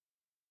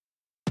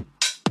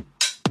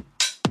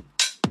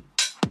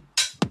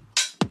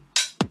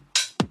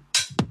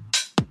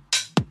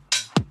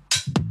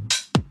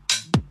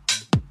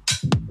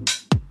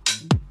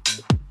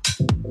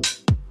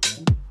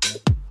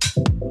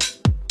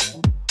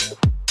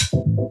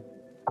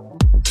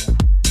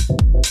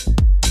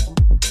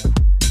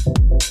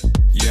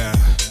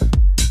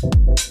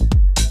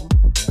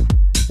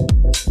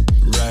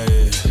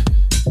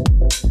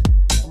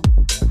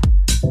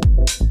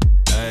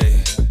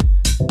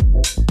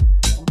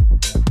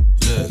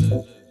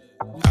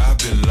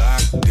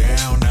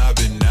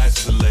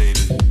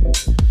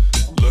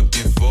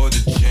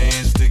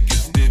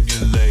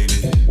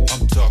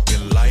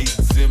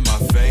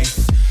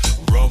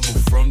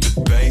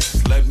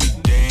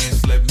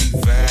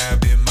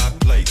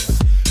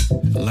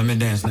me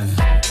dance now.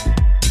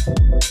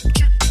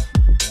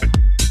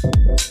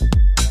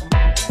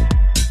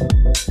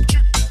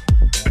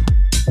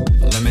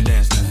 Let me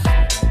dance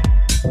now.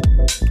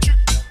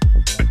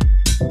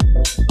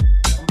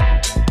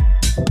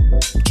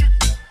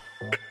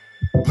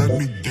 Let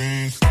me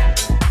dance.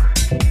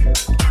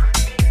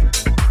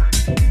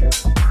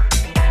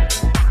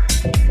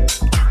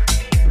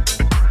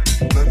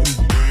 Let me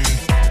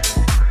dance.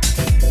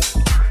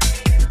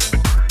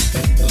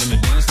 Let me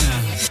dance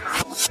now.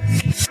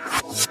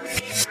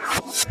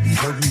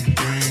 Let me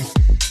dance.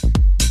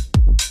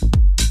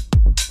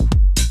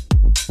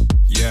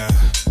 Yeah.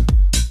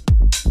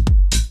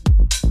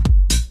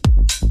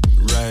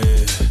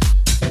 Right.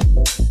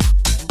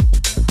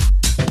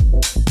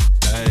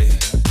 Hey.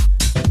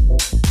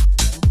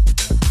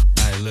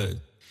 Hey, look.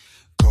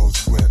 Cold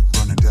sweat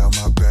running down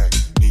my back.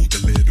 Need a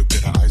little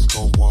bit of ice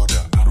cold water.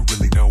 I don't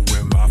really know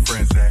where my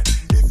friends at.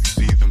 If you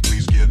see them,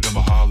 please give them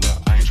a holler.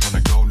 I ain't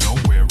tryna go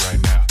nowhere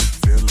right now.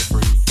 Feeling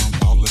free from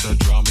all of the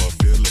drama.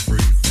 Feeling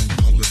free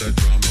from all of the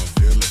drama.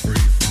 Feeling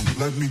free from.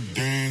 Let me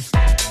dance.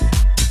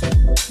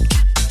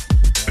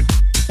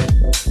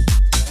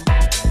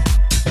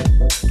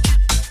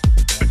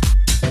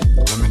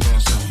 Let me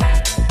dance now.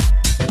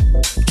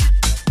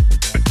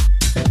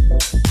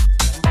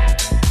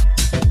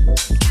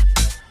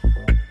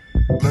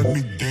 Let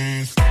me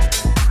dance.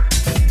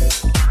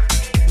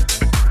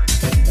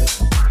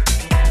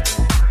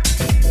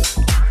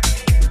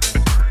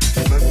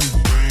 Let me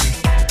dance.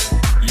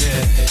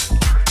 Yeah.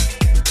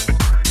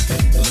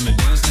 Let me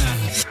dance now.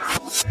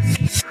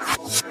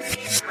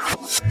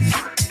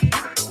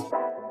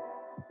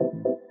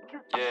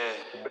 Yeah.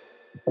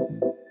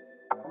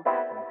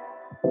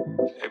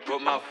 Hey,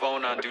 put my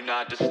phone on Do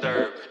Not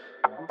Disturb.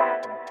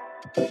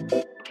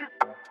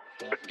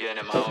 Getting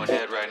in my own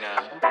head right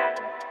now.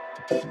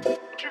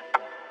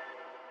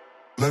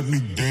 Let me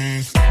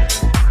dance.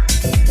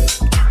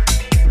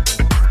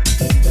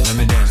 Let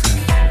me dance now.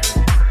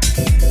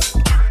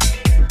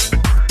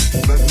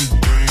 Let me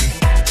dance.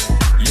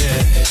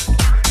 Yeah.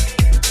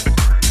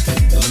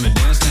 Let me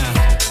dance now.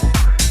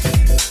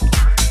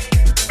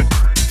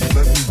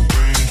 Let me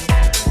dance.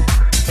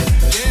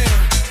 Yeah.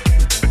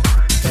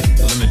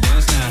 Let me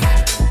dance now.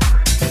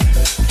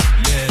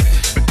 Yeah.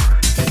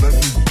 Let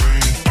me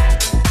dance.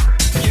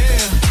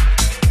 Yeah.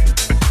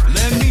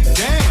 Let me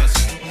dance.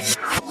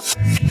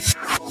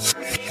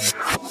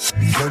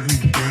 Let me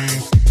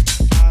dance.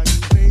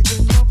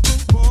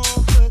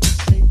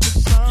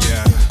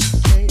 Yeah.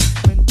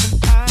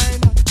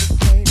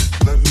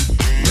 Let me dance. Right. Hey. Let me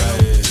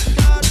dance.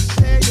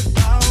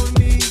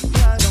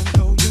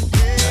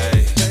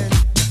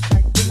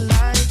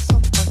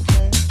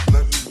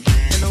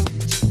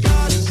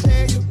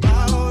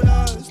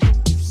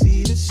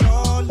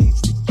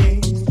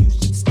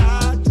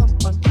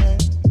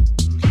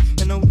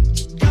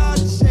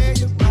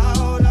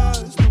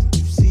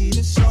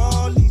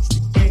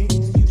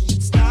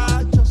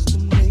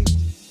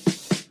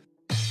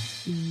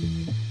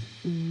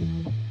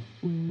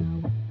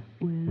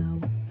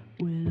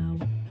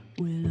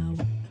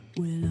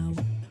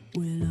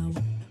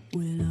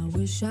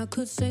 I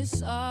could say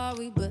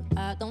sorry, but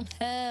I don't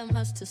have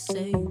much to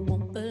say. You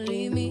won't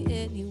believe me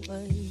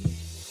anyway.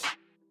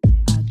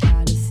 I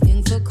got a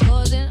thing for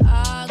causing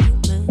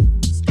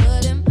arguments,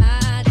 but in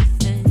my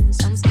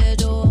defense, I'm scared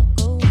to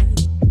walk away.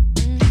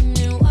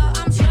 And what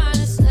I'm trying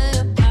to say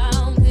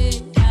about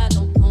me, I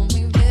don't know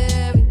me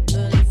very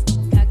well if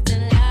I'm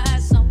acting like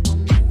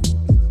someone else.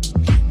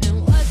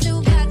 And what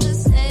you got to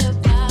say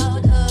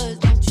about us?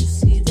 Don't you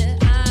see that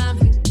I'm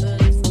here?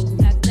 But if I'm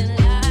acting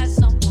like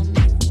someone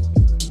else.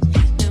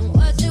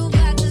 What you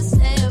got to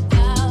say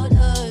about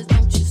us?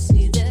 Don't you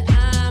see that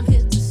I'm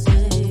here to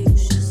say you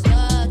should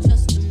start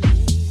trusting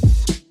me?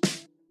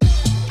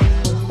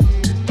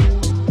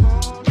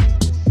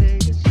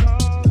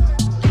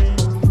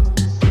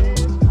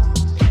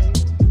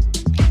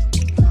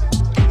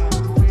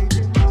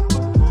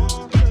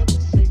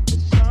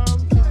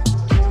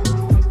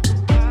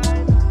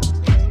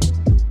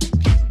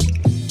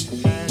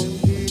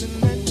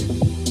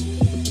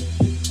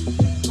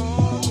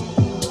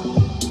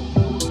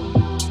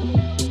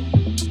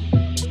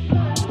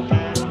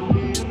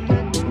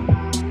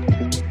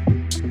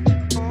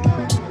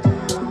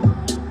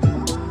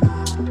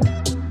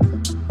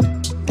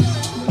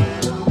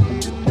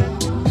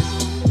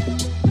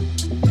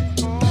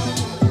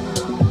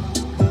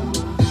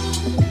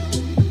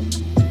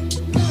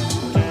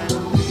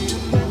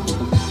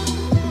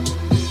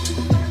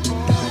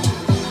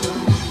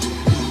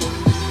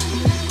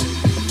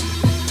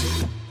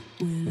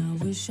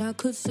 I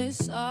could say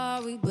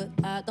sorry, but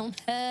I don't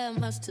have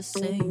much to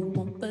say. You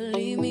won't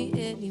believe me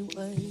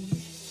anyway.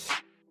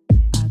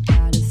 I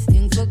got a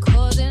thing for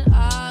causing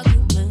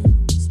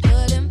arguments,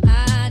 but in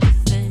my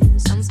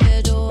defense, I'm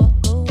scared to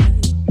walk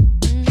away.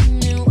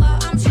 And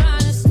what I'm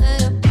trying to say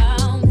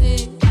about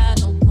me, I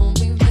don't know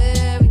me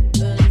very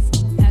well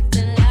if I'm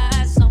acting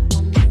like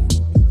someone else.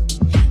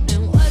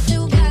 And what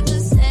you got to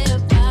say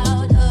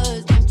about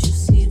us? Don't you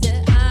see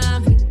that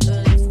I'm here?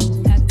 But if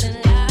I'm acting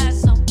like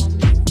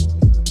someone else.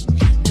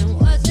 And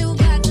what you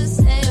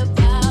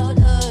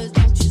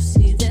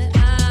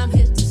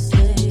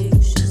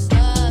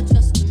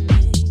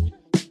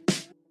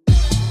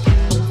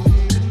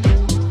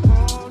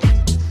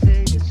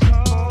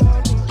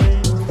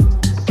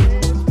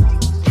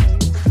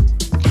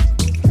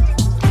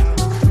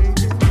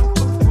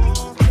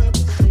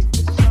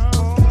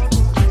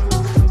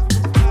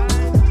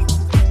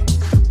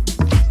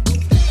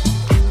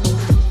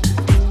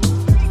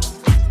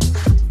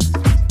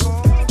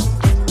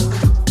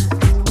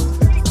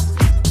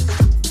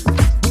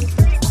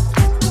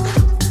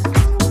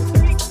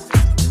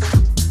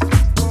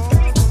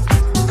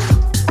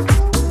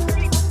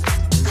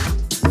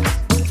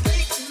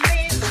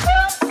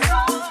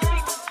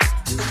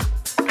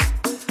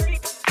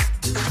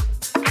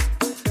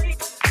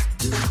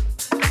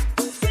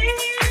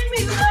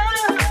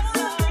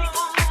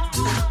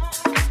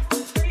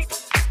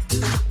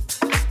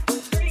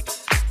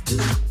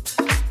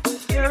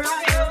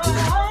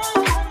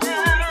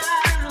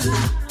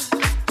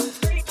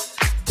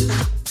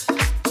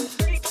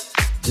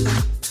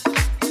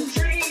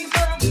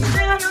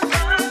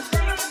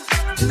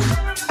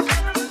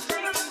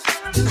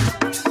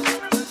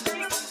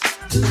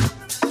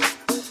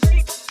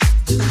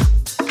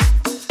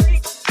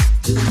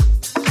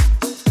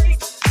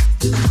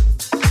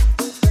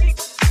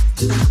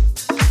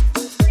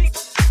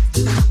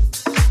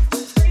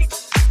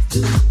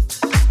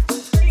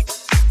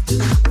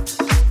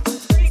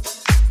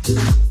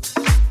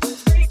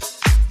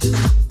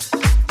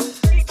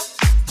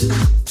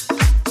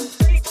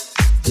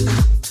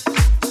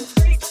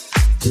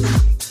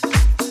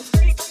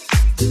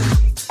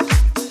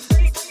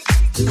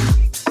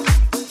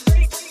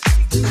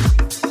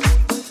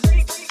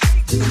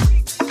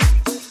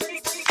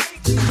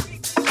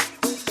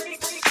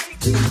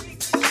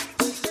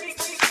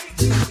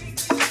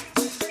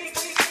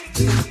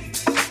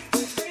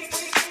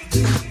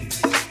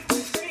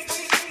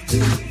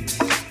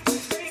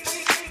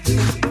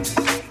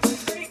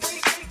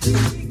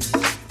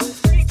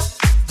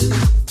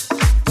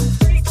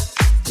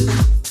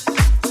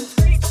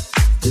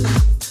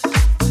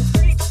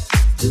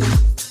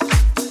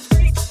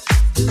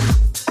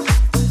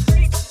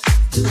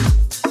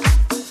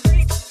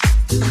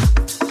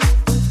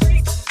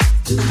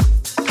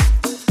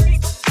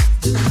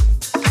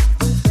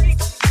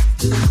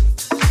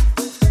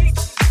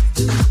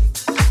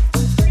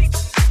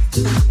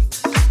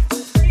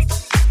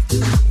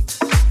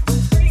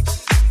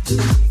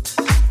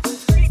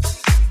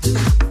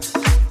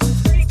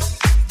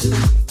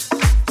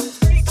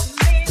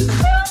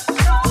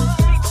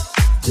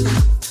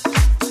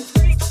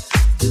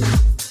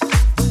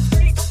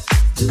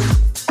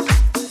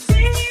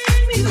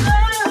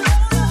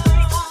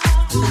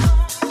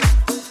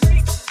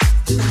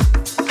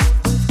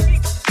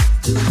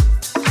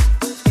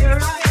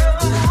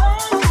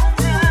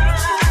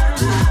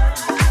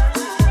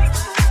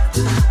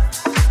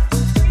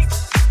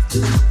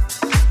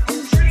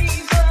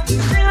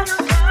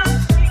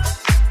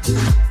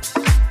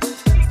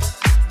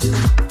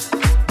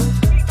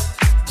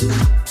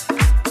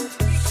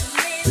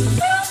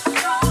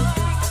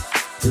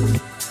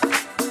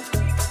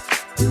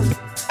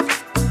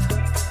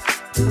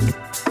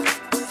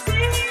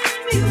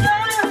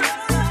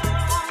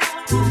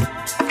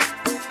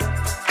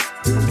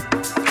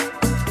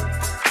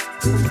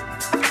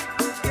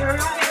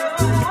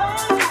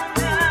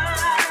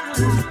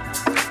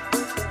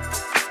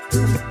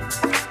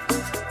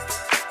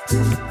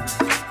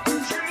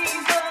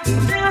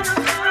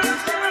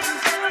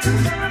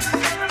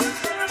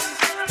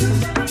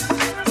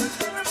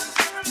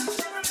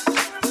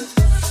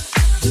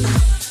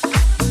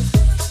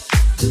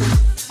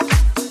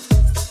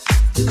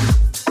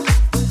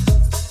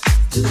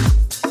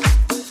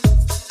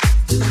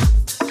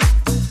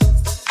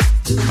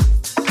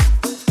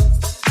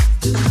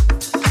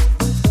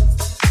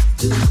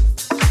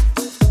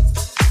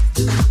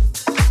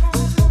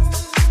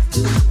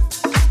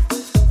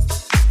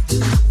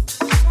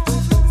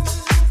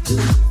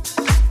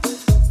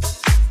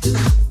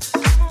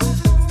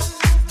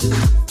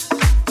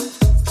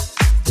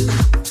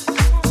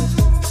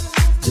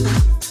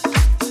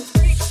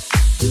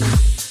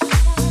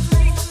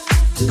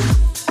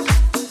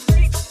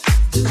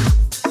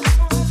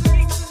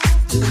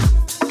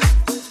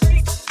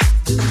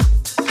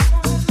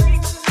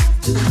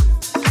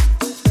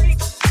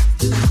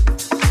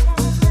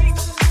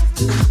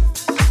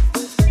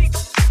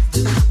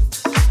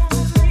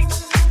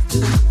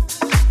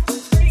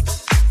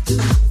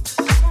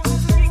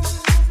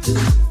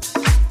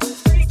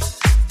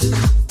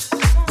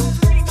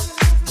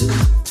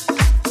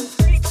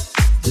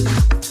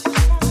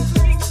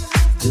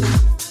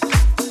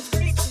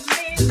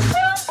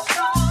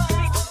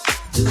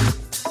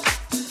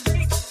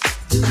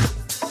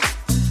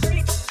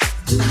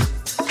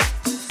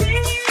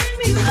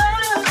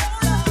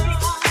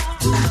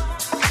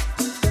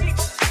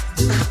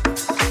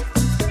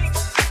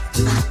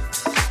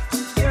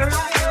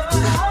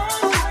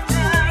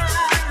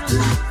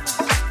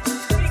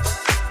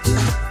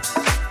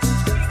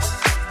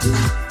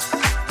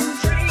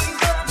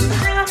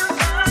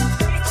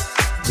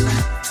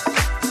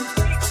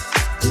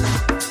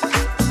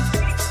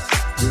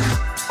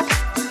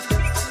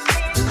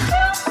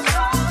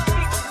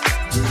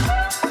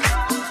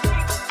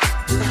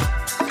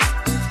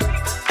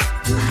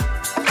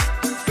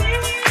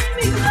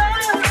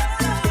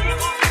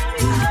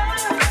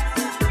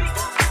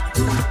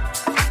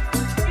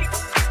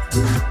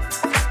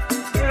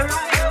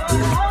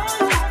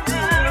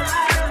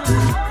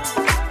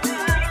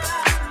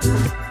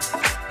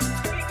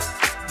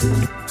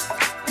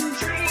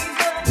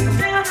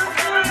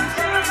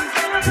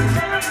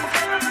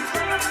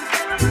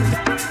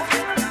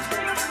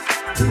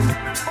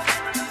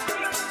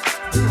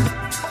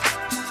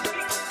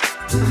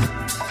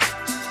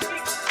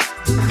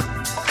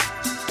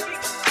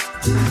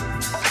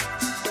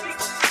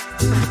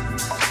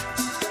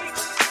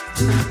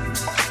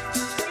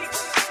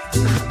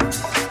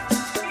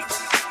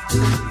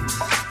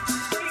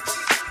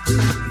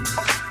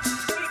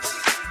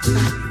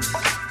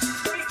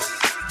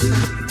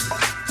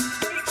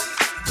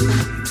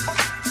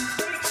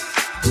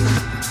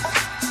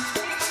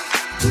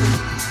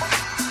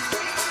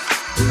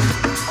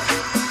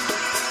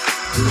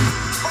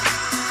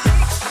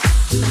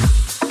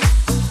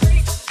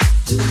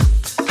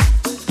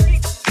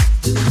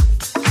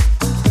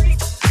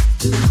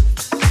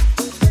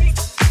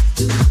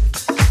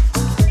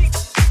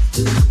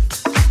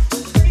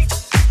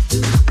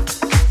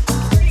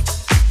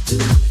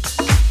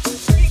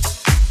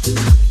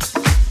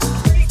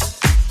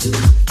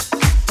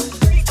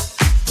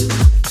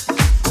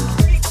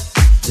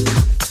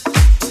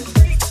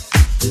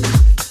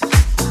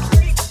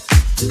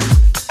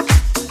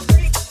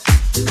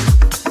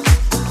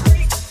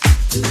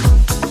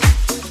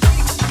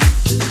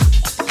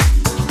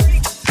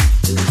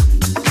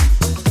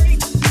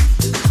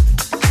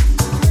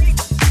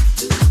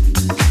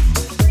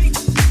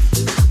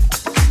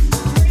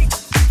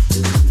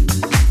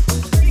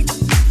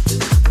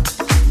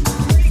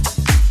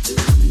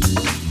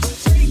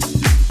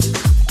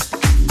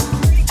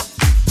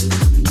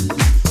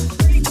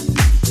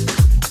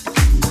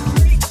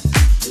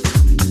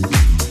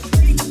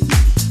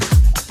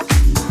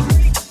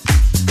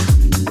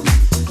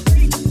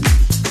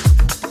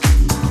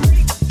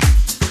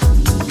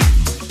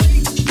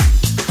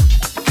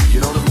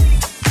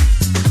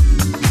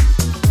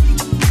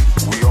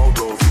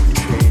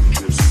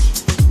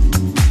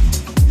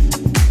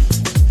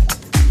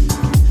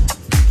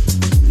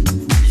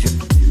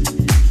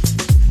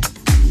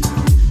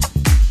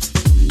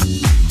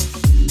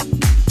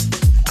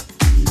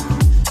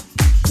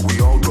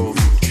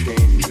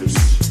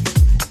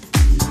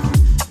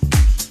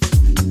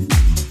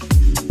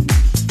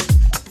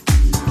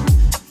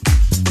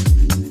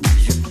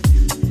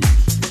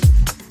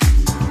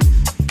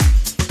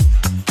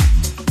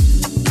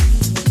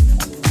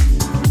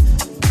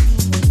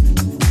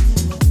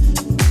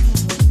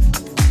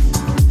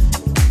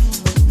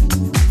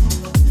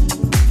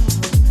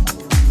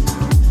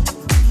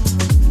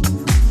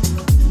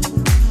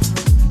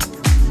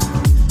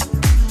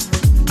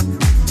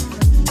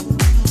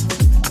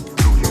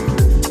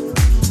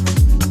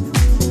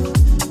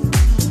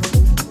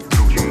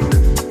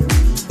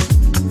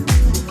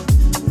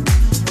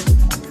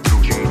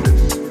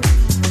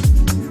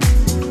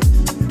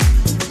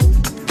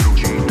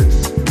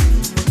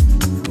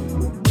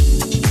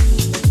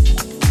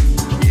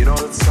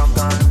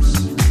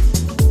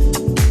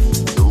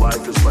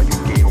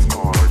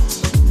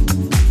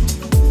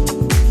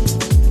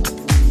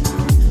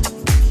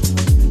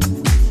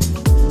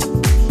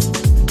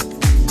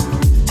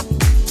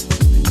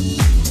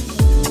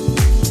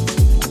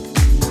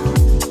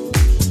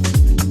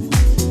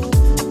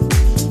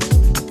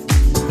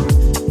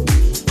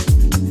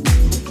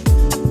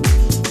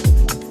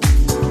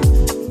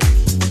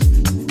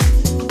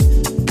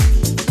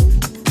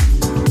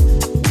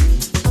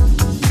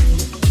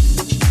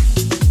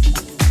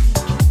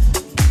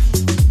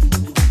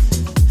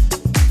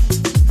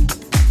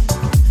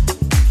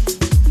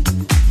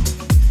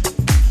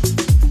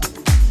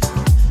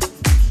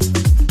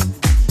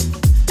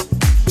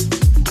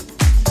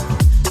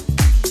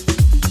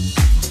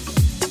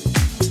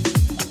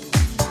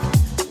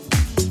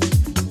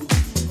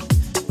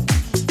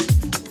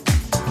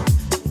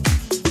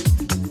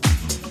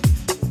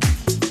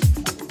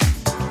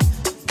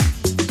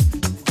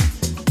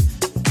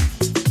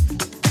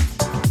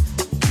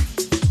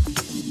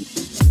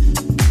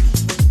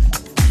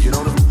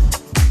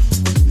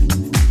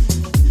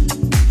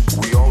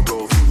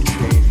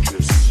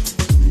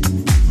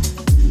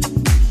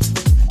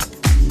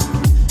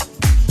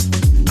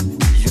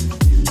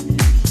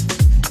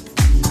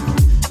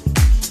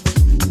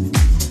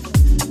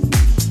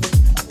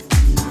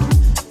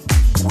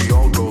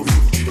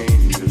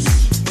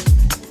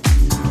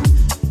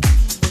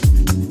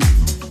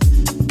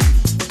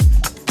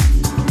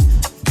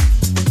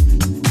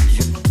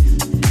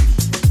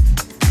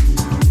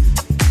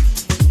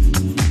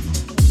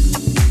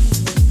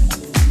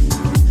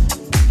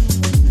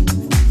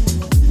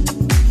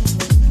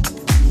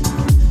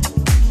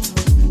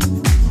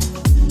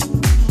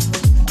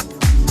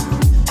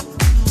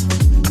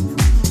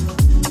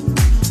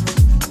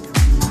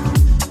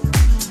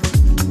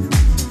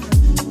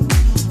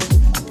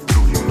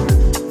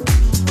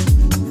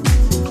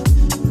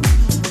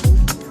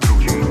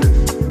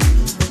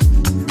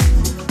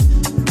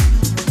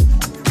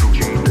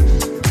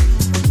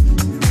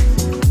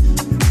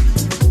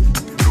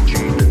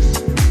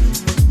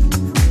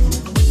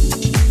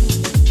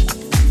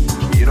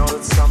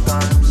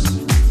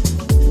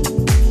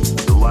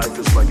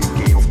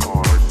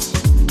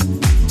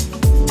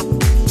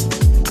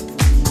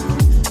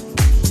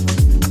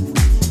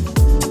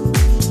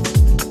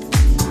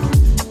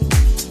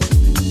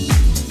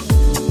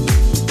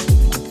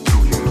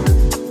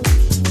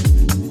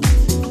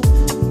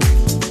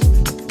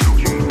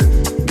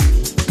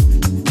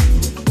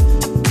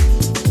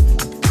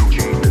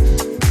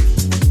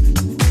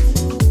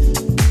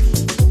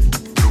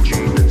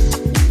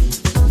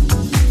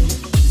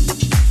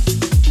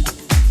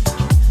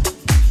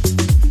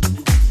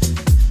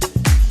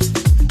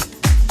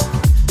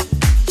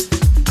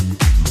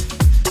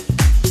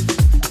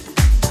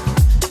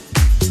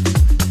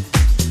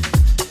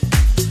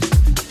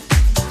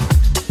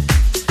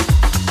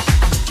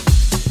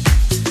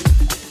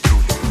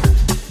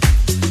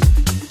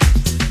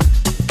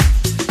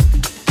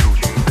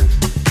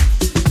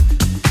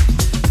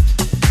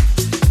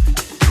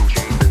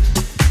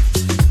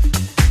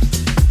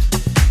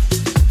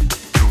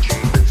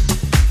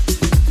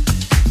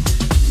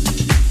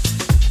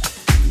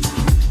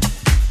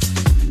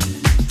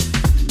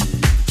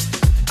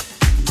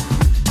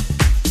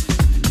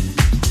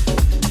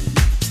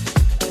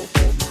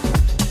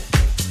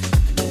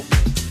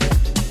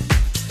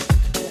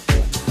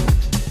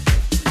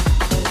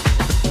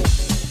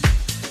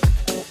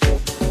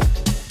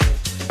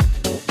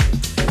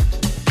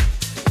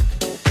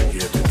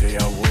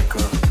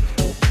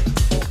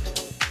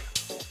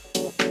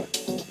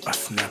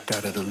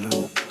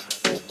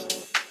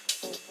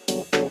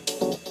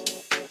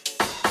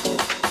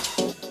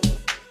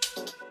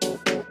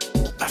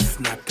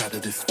snapped out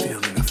of this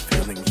feeling of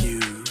feeling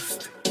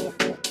used,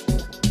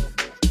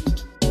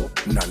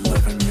 not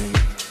loving me,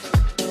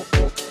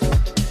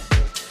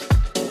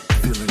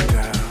 feeling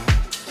down.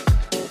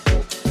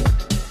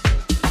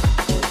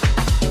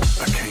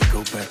 I can't go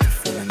back to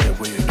feeling that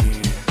way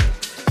again.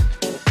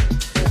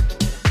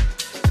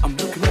 I'm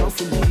looking out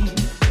for me,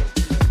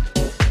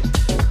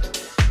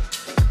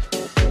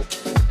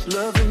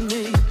 loving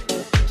me.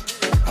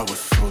 I was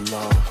so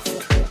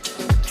lost,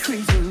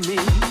 treating me.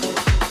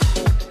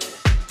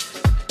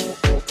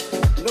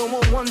 No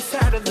more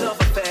one-sided love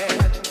affair.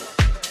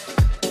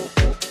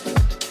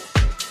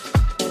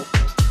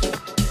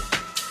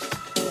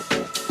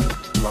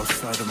 Lost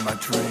sight of my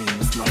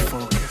dreams, my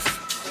focus.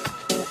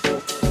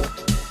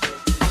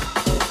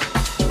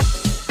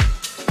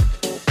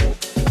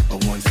 A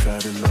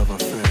one-sided love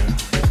affair.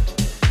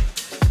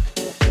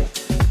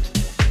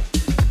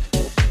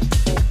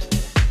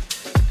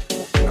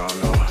 No,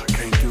 I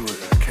can't do it.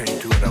 I can't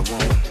do it. I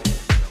won't.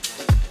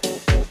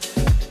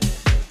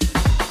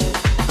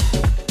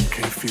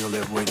 Can't feel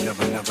that way,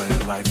 never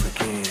in life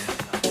again.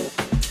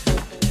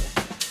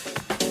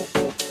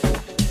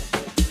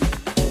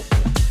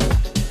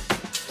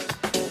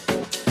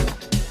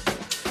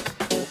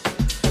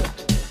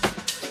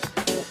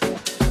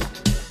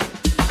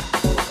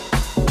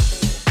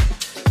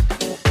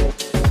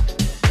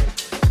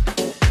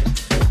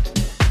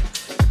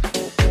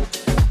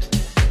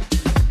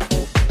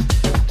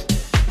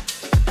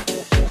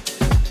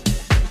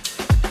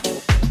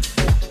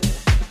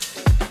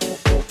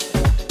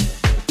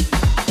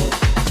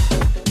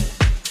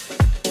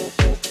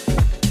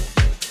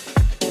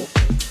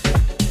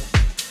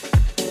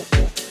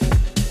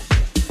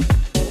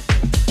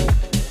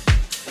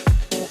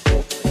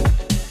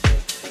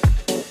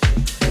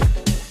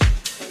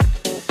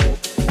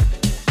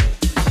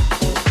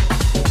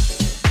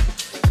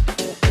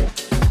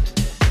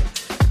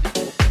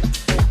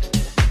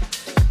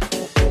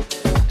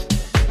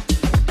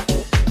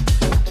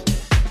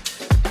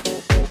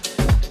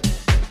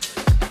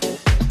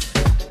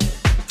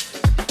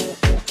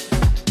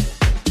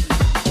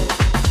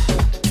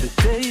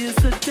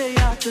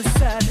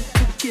 Decided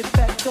to get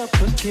back up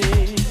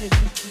again.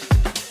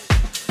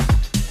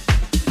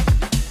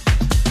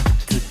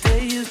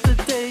 Today is the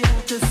day I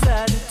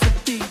decided to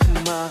be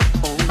my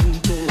own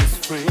best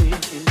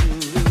friend.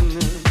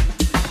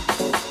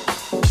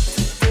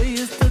 Today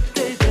is the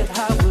day that I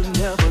will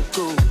never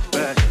go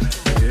back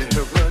here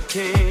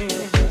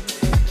again.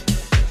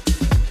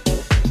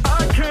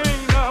 I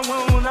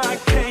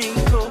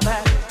can't go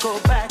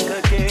back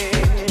again.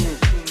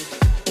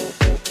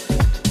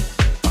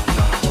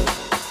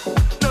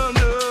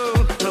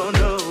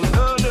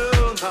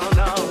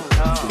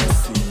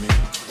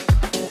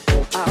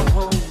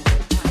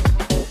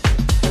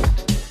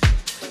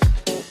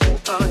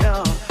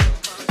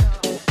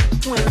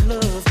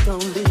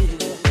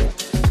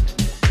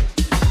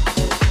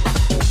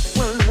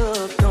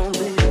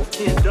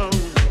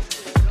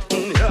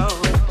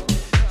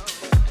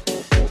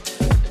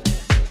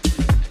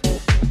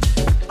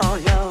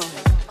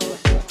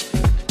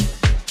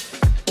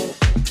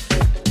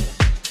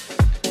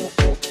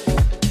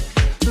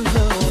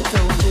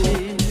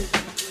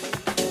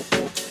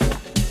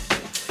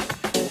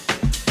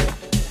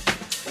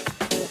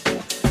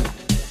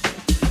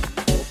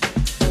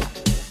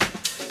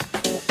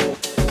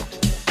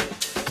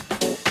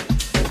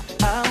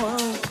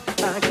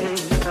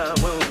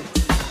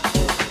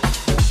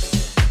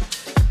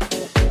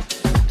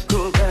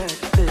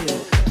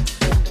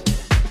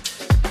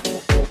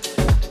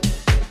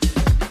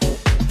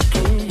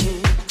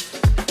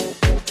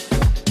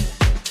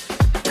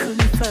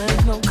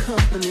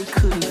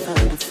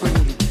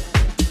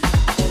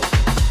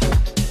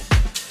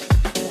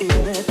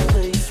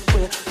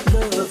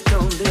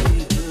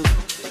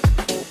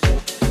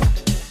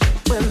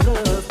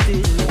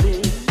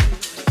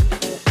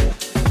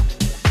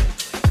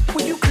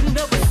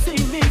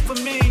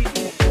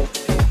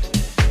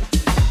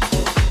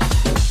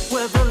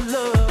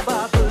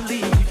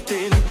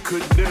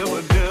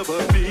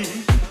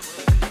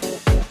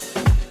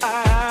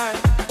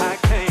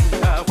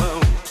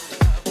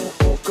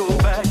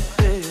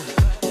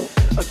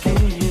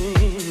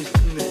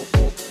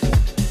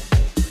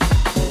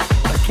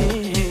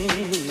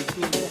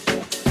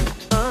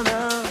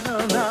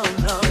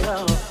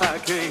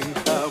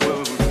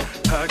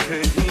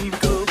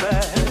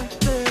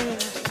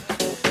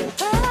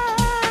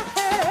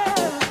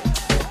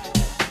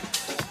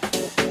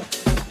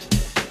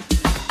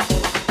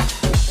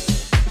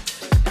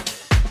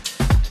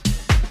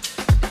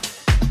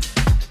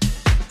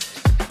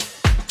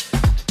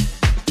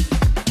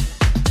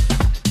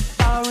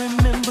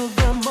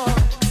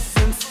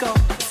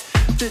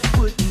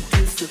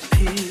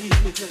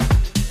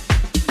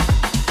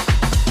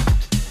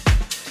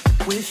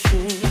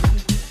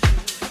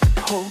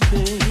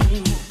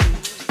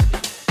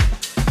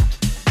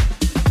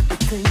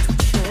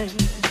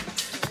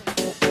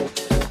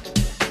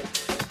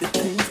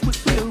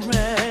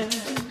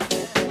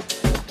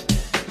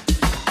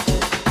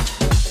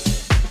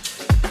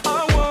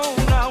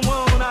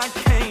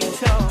 Can't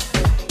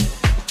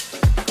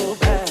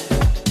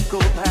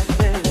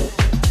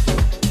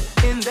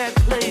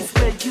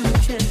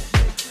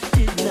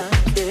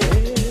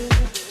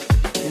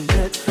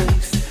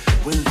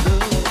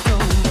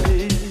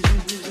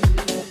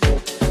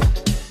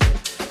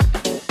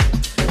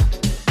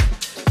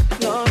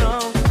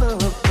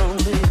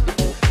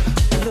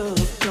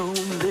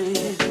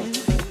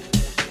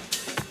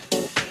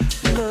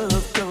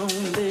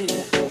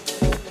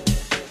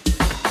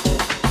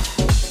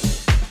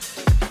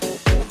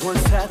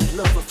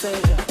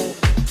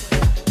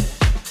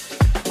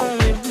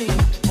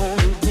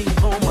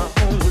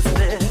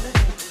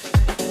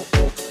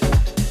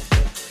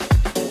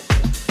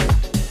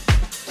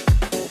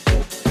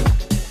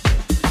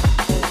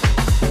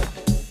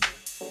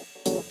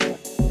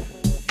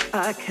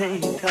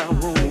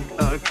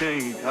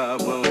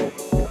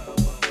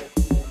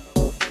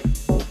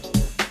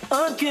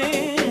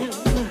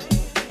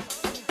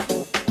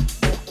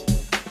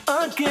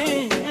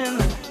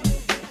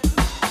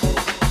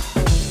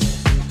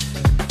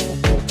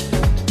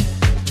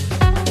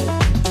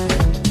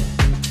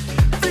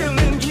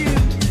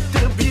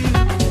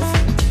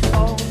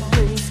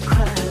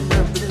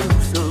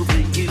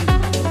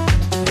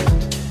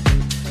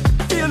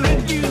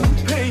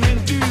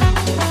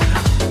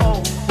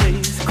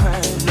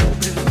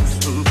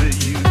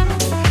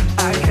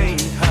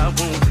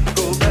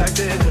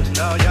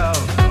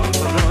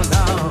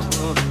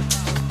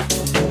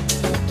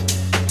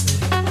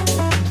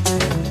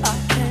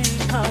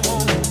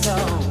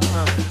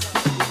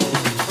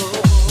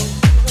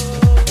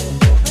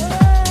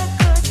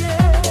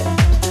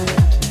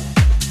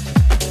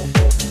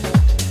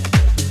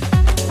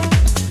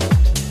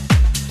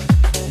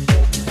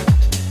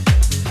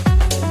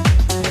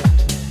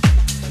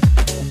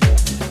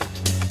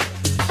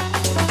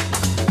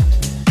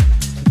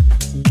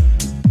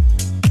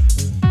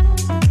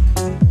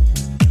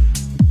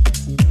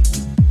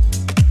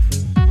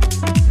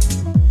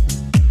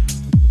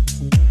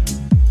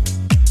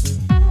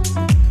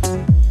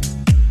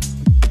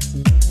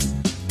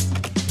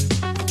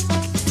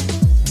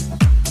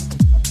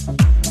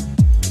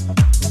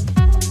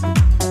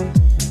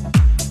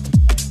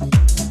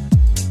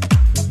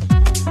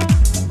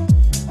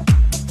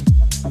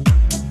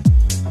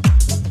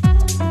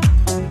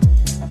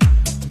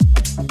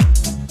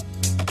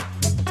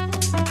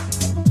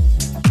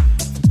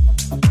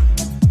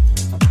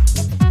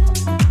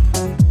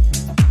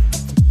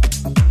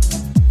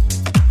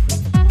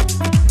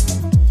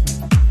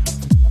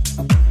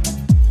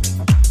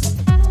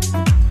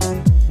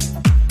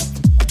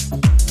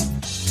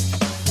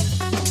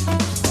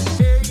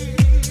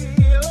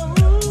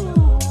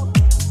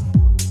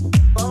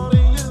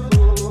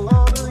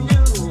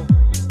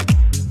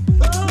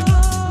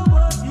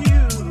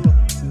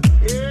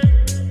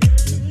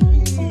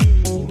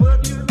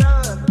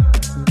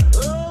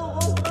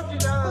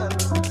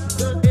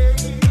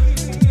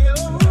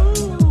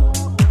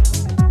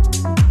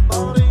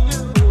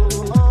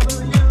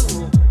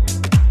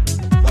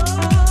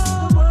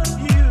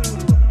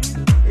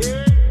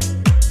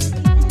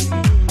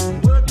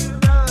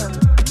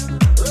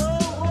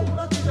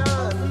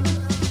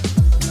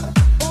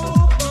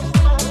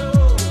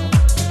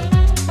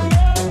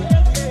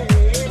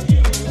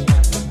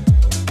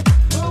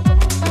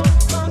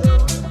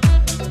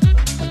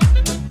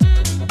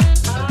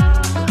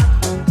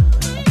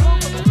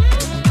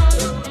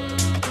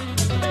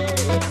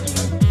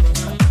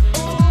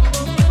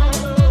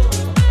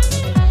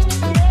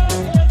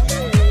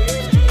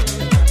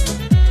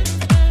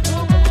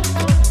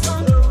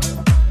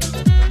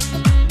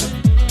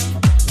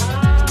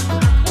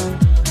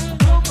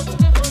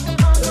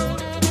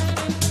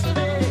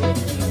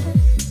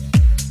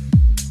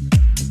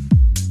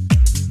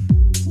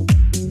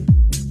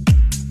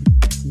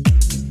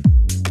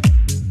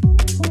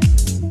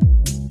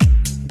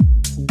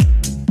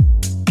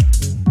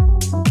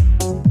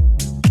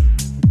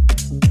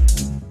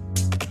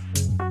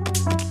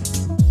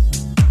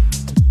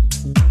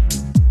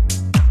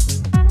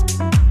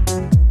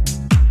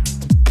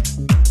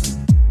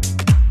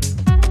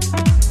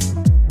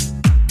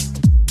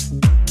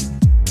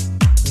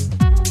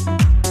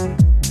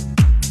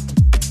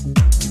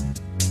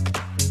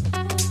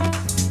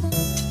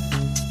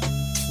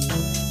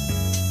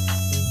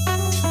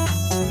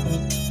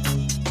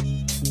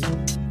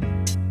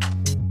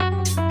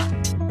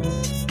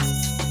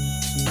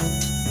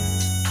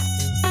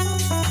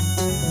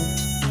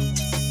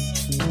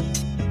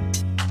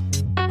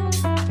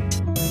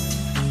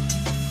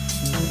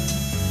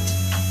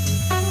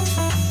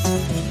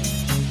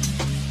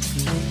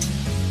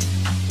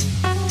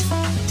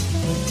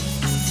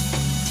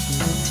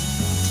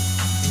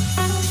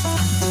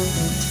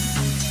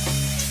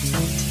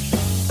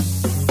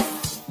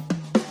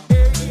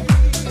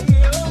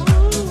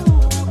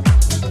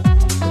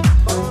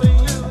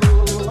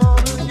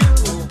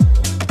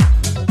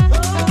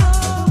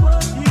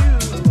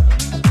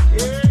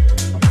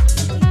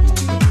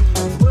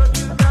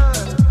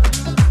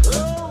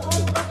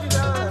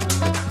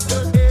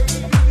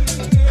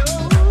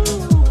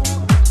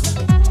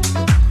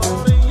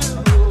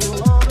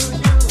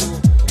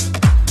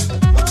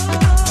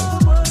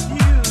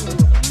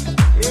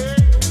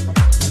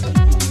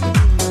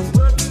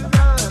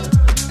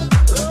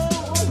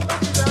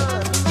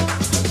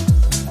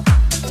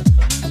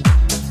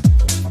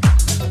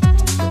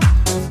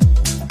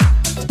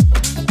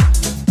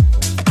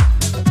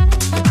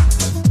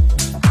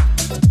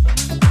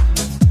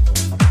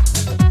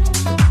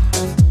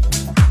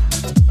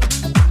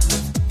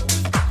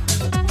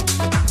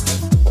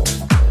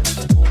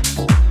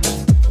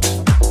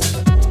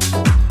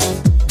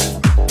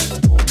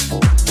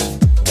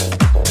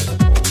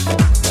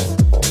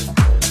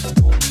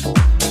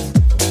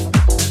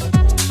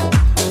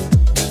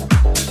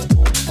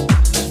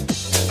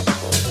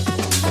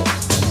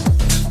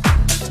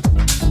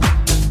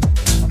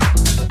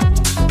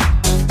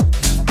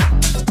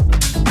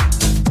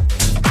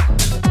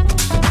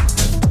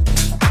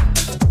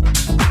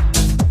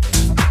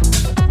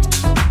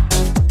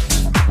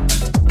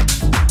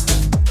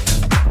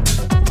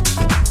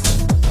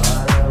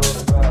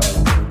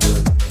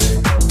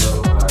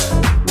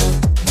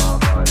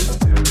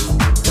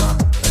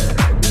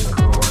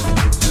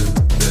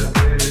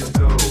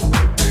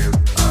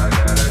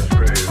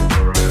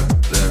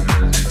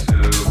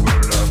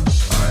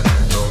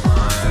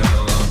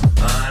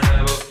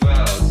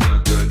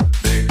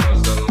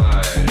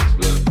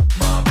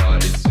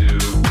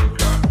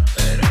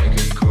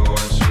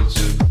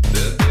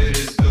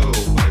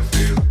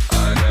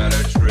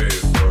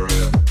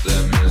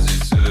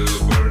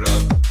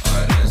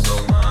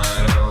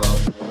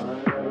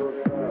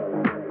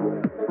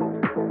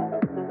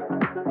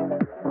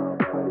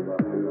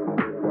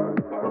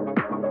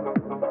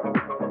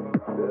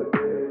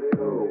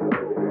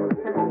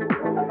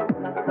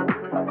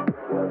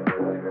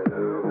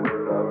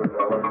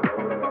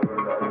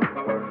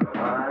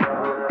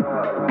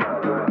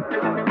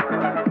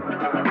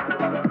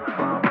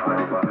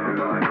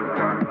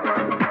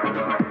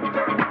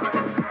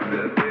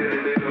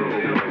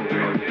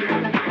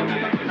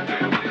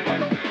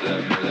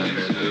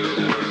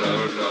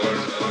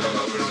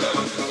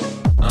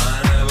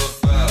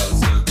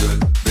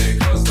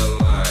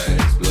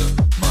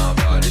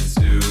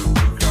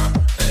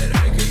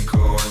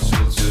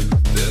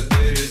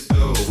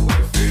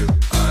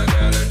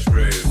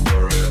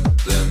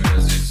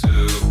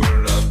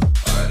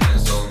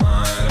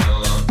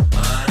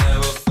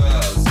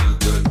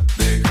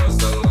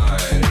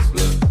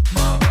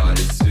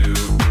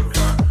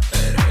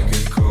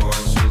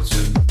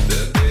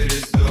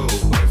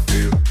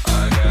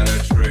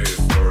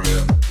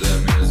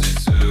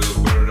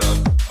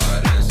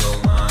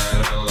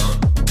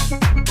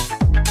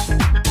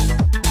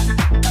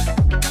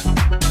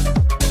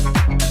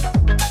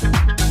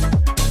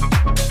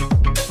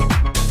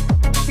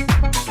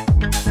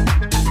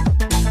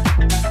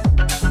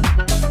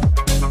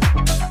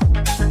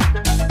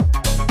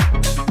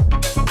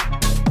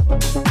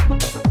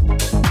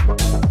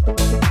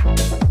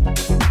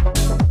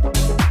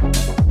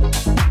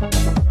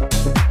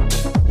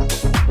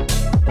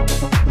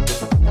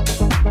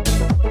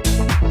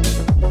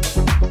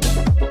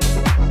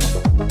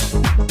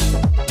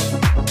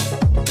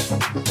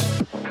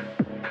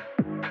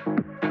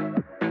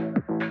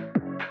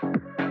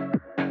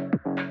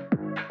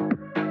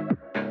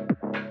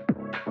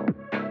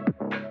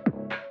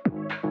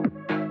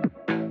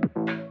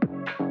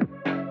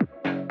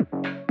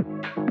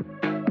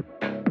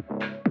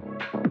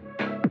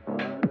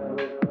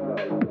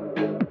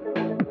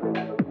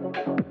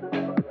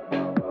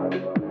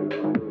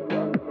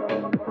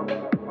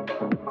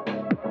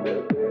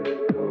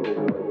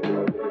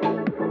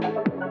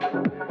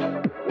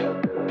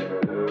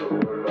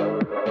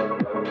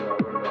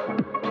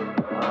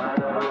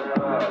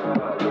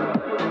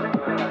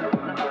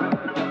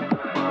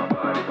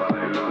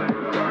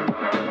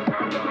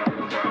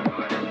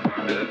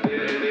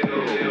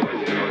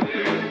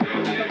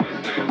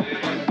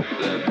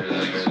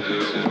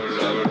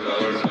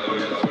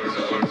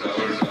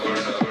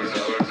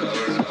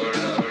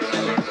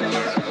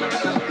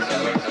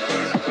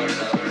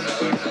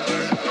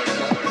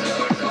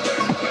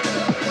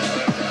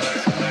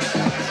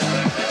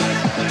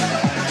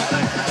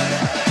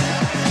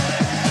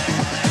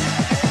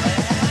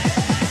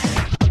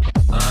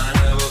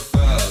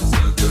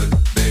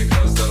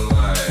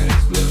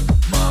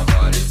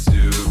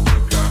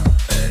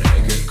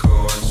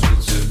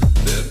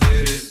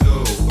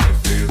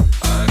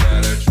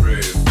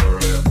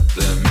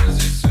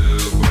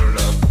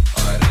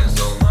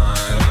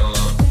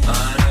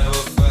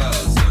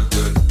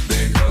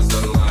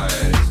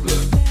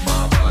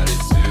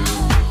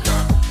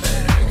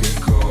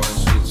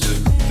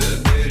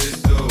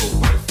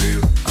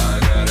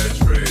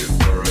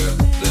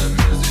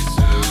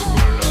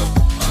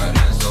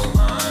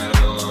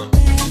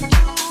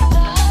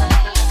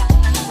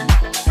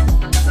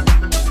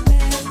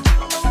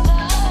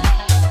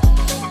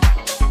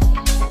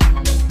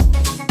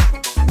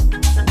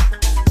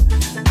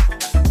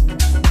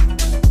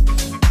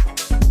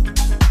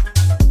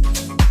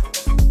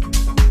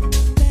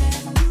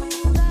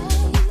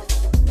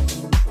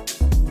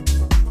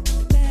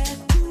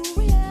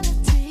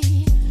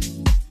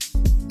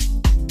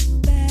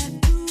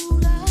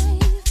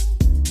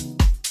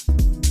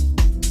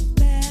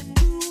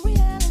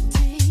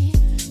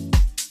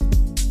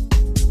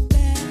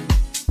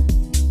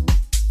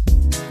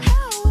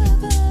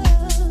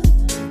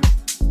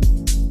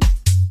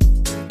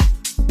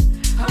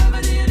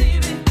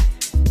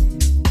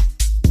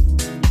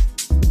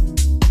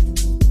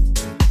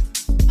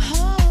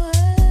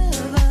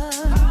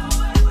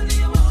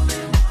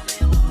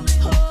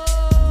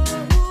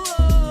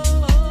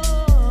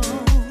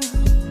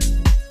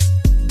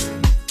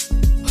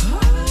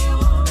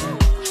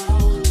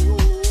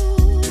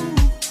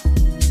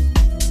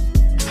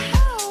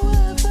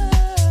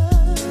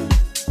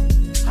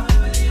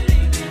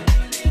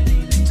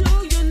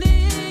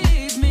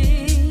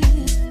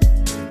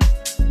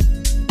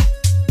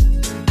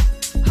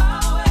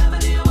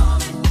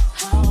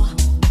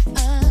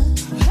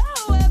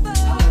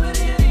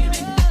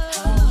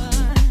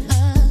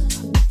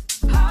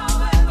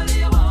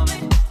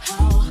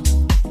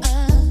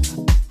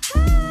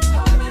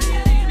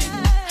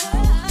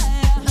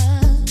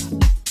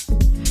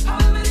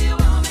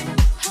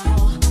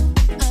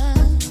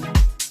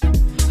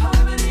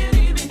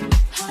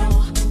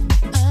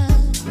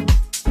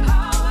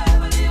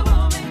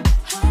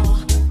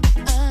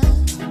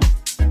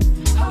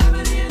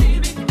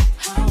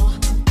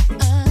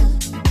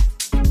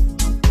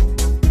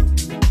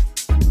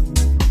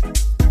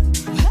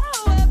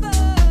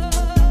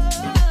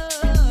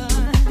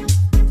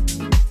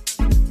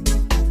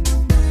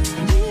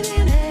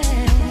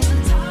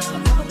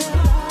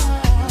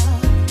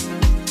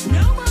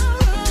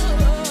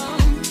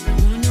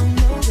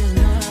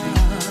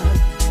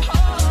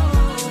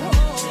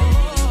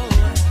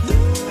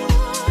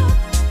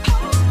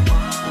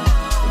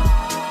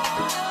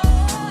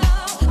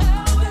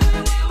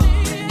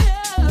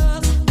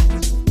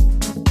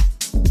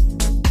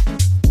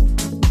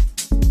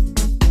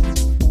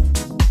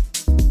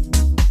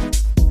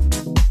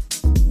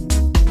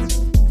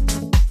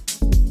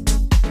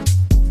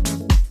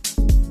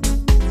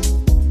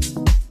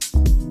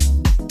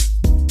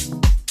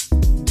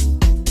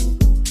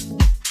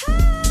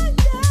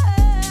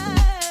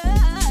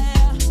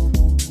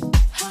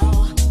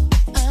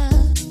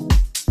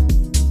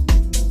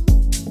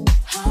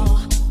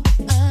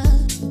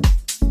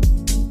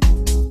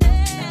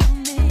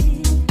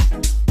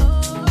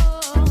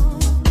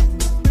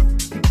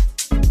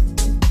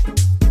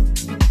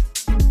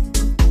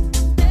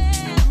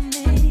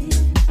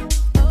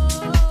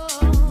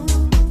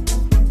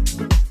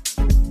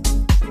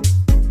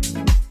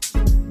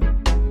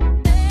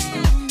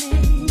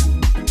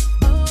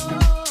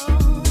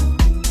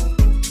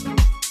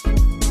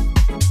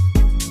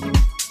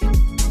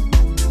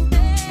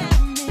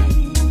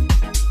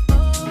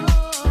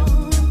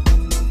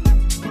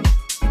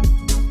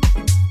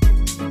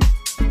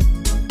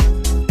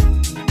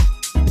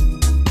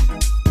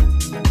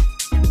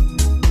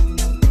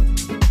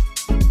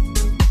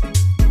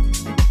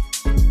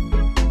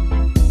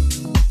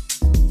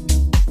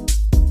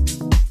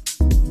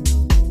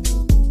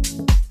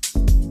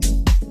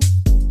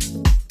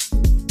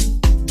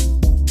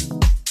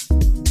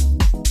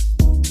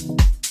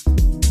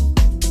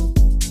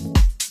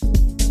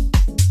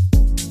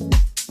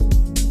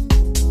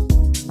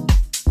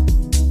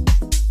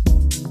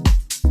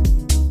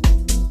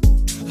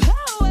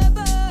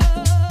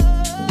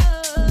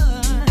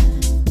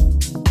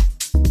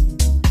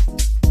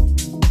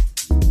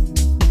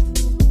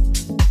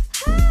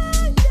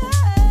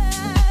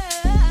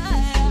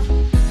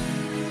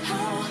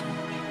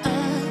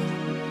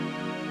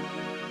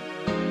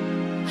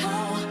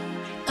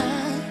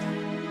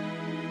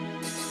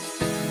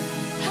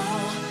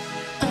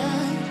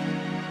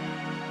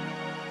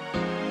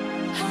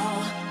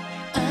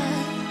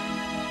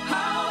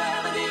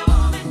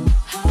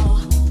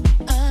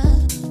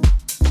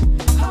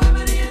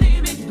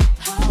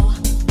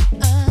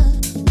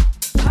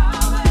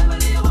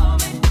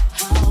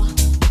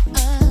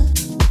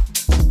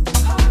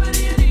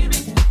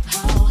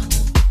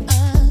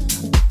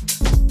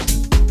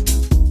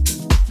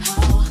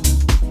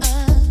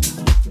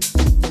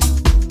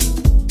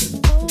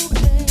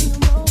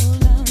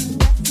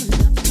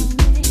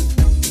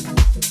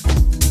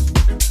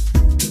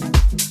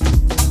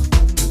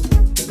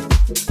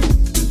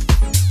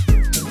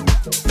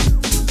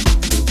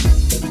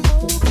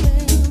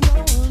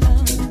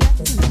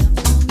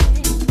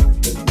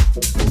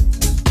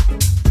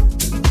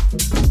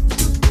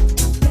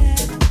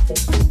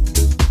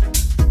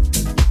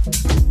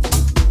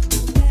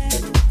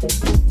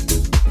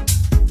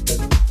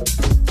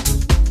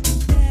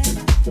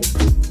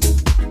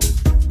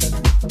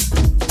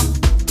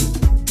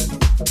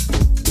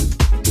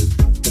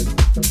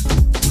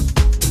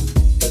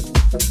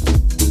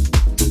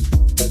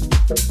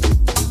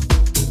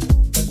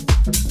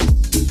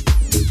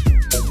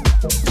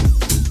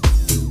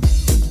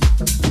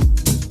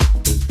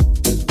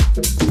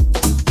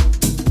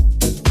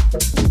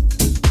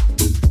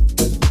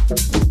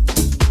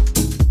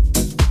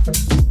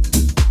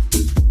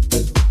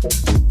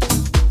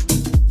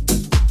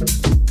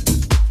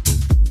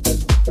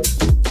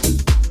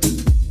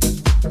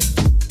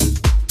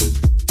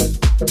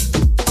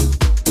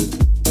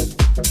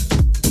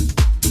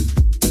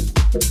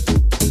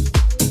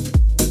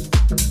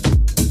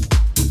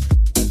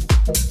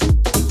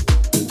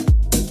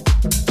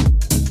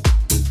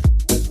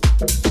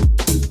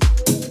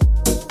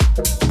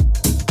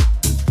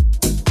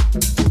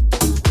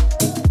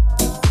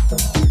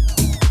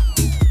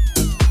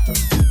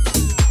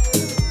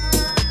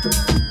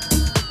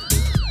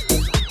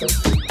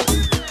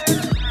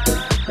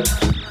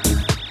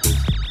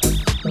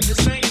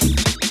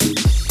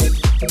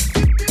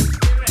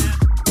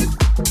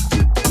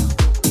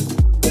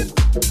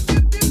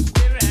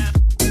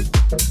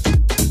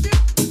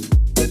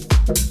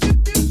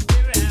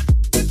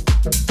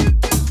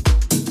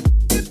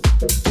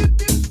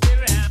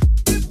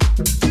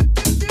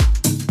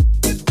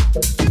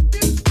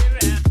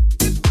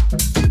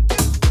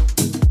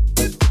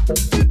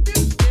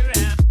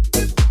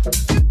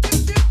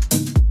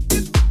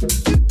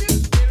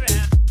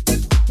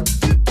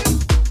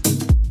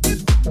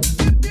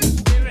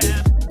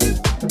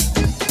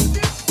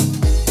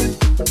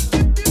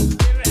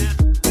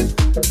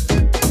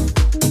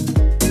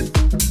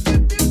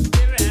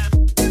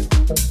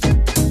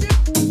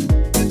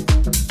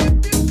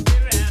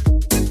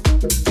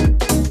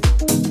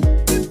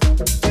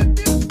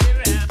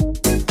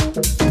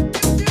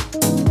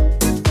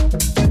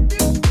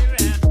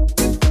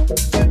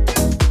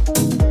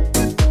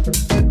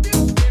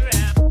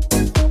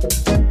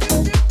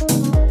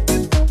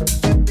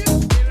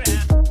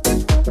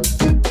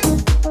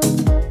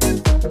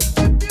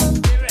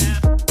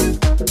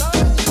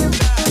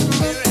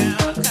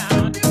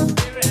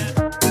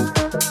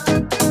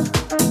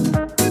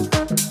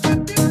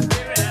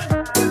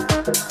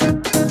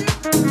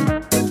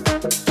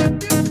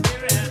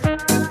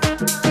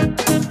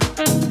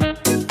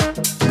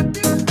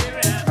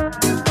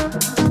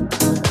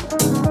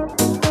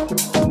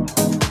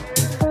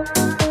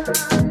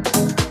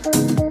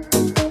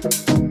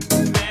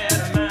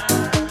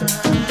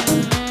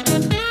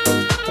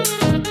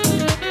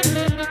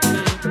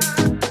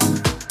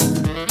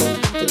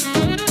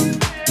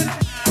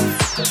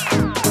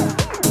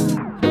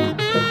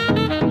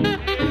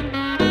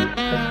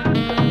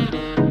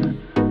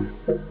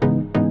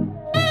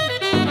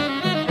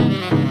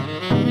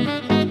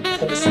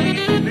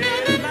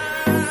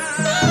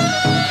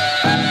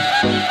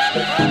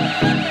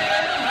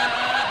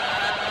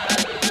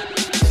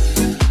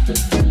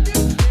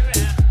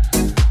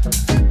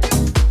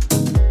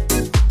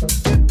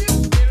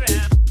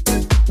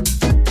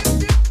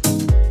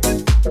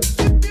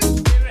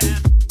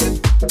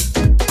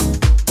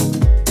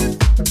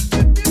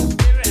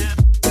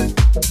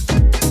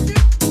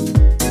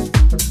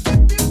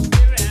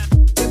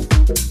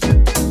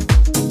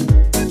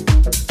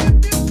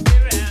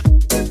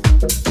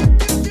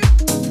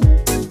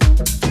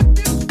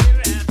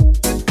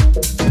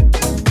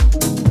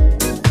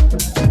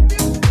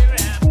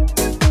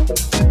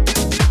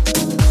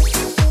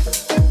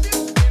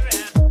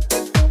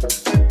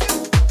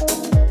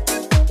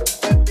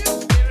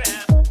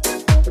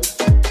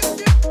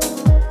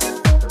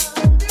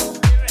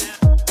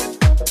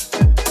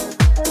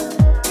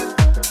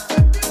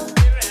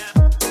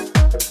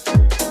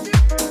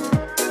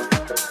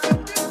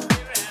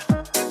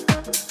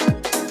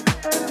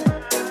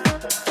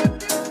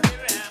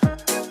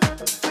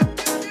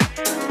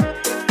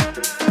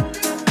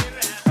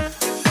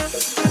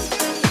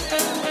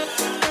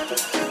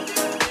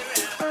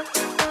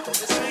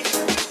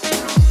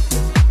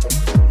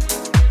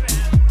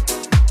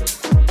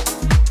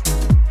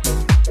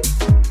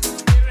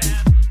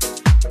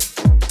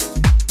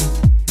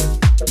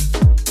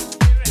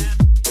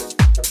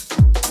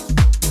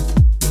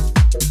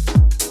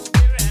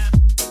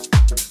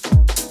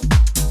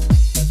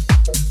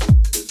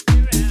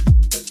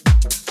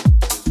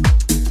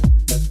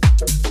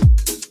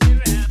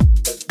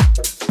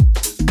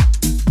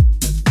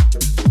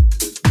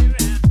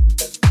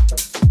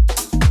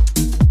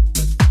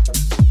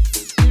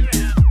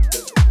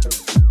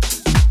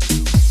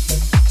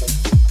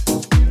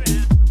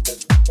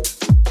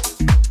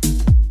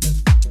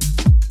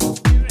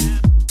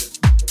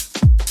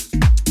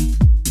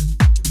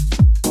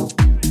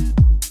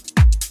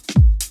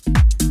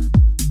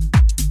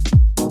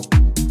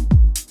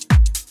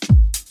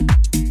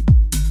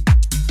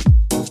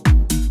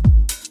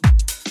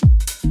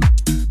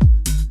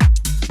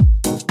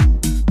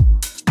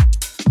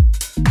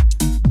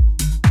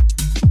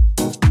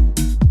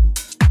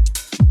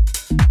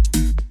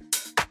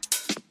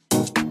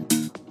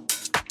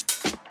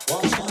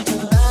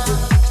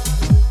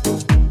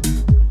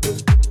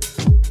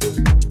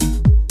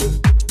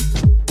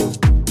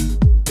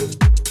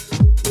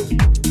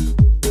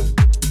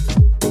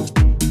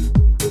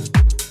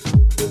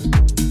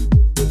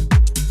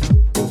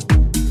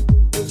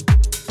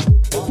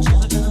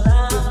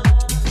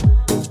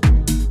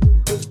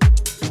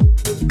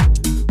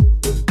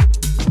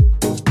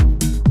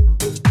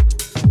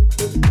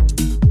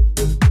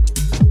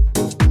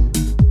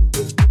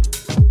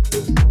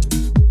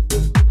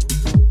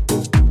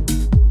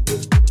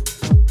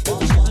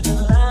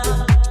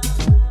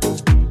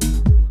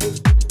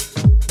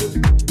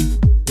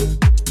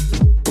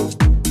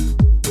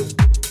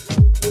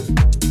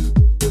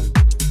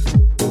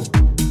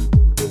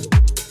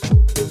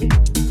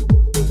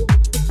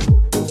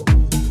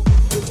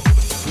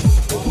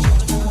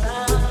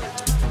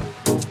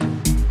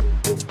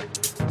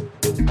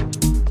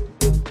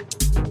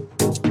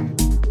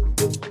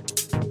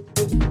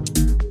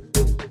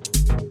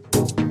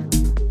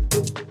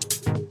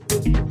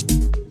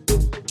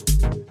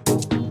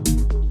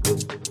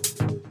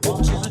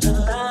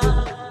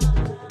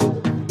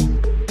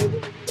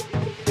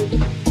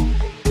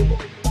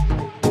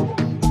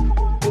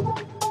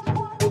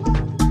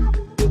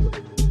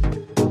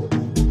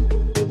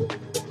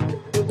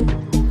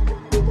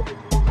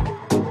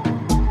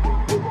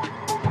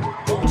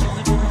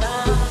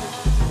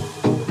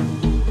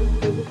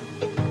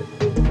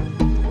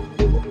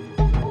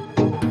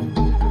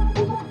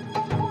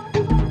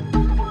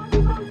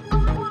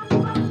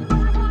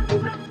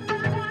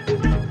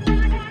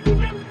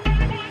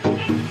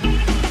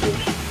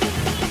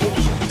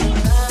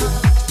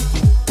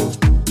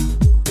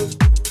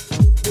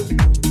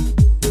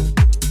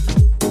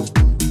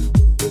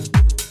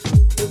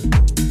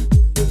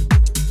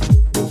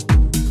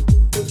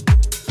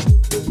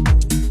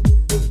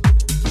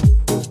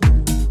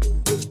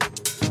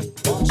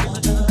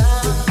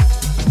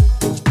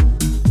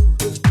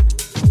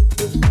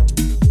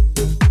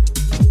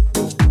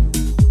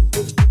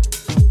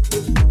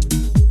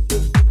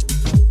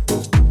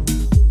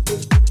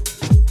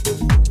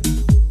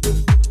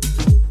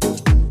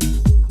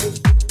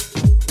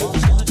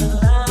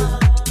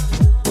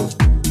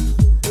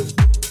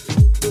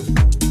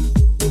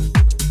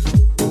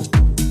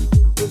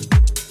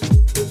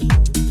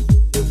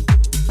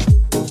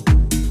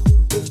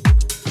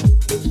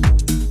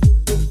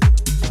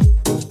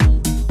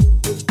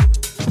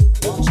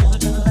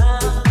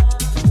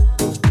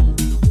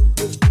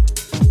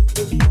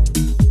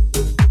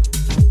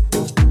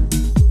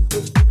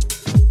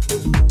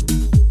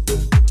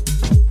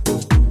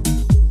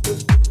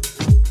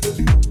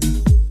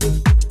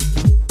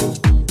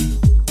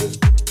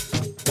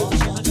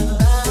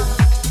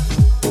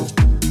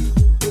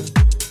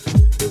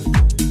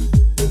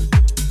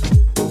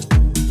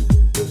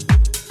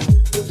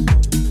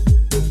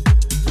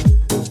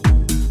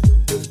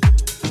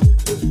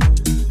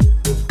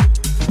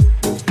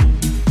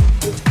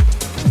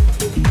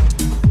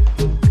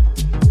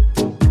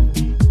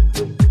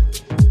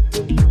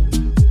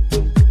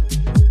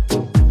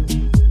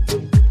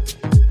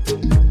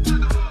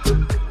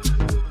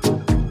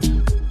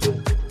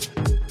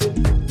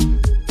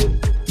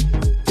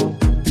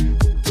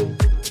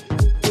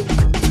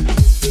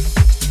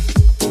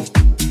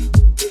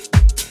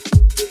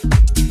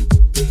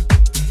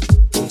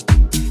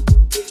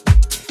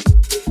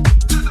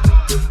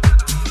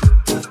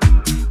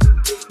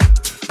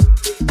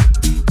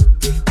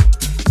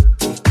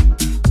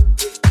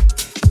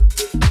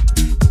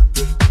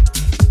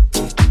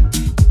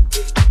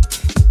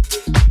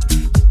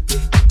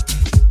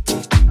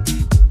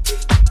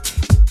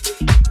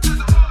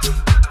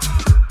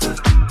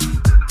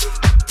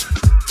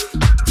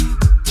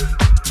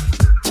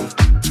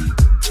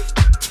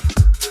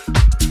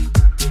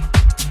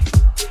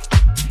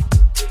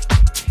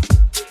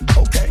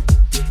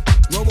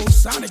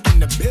Sonic in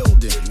the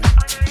building.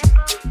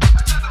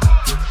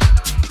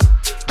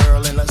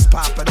 Berlin, let's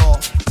pop it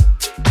off.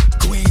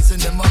 Queens in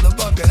the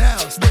motherfucking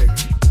house, nigga.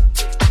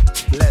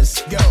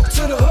 Let's go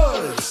to the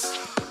hoods.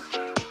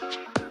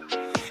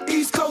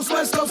 East Coast,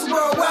 West Coast,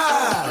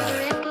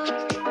 worldwide.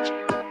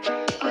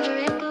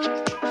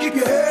 Keep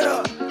your head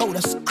up. Oh,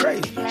 that's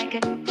crazy. To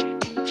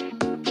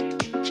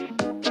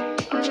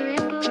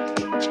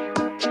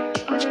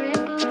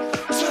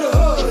the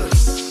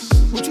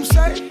hoods. What you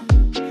say?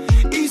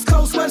 East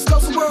Coast, West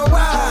Coast,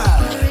 worldwide.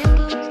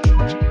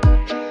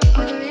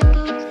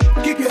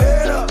 Keep your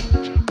head up.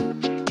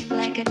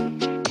 Like it.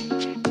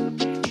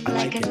 I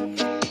like it.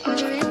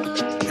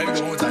 Here we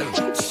go, one time.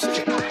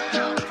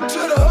 To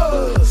the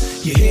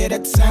hoods. You hear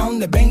that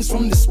sound? The bangs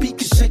from the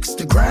speaker shakes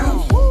the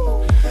ground.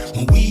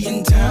 When we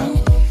in town,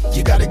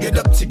 you gotta get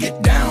up to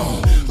get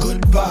down.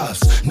 Good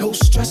vibes, no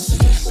stressing.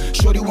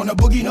 Shorty wanna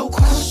boogie, no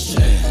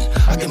question.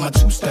 I get my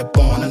two-step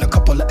on and a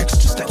couple of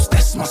extra steps,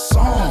 that's my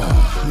song.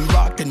 We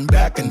rockin'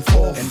 back and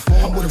forth.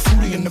 I'm with a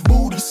fruity and the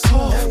booty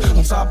soft.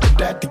 On top of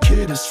that, the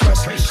kid is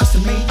fresh. Just a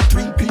made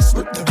three-piece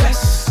with the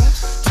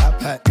vest.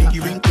 Top hat, pinky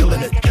ring,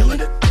 killing it, killing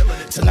it.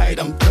 Tonight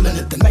I'm feeling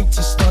it, the night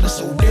just started,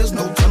 so there's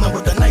no telling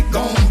what the night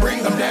gon'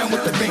 bring. I'm down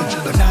with the ring,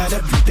 but not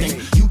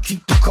everything. You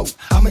keep the coat,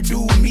 I'ma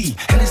do me,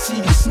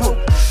 Hennessy and smoke.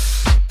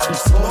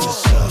 Enjoy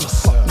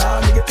yourself.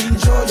 Nah, nigga,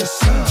 enjoy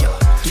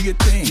yourself. Do your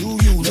thing, do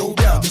you, no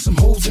doubt. There's some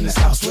hoes in this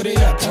house, where they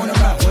at? Point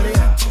them out, where they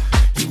at?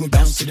 You can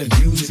bounce to the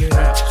music,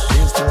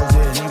 dance to it,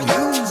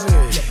 nigga, use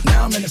it.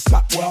 Now I'm in the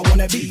spot where I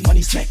wanna be.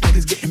 Money smack,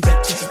 niggas getting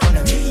back just in front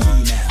of me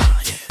now.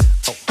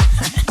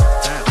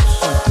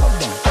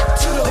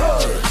 To the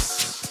hoods.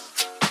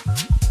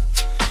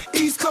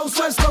 East Coast,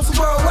 West Coast,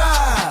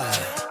 worldwide.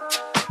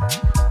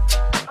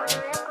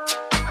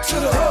 To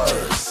the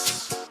hoods.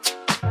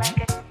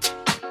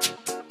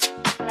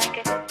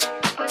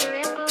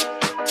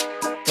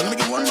 Let me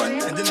get one run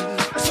and then to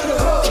the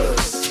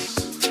hoods.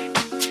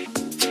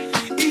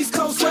 East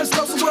Coast, West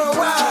Coast,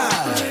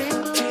 worldwide.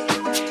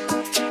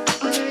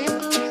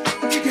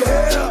 Keep your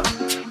head up.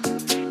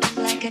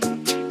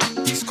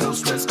 East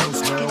Coast, West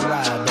Coast,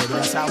 worldwide, baby.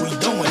 That's how we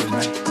doing it,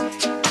 man.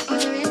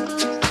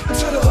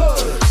 To the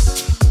hoods.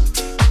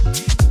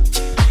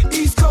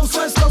 East Coast,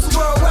 West Coast,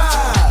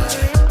 worldwide.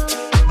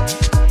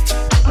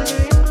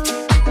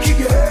 Keep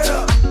your head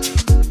up.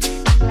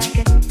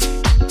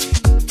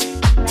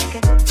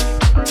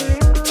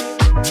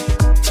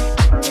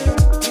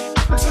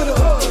 To the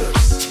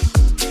hoods.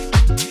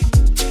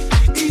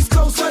 East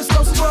Coast, West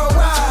Coast,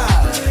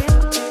 worldwide.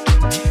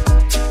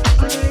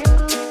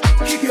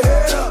 Keep your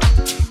head up.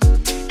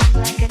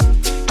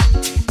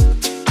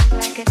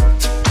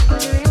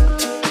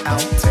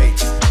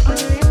 Outtakes.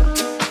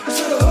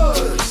 To the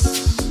hoods.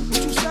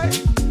 What you say?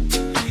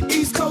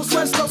 East Coast,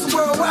 West Coast,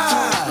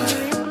 worldwide.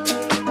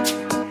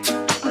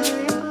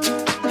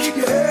 Keep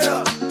your head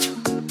up.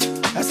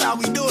 That's how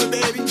we do it,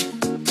 baby.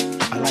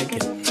 I like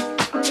it.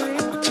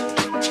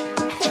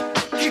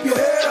 Keep your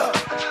head up.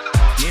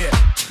 Yeah.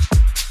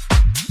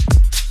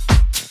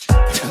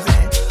 You know what I'm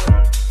saying?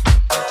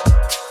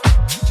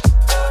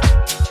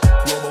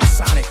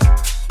 Robosonic.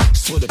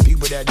 It's for the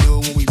people that do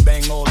it when we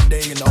bang all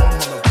day in the whole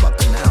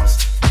motherfucking house.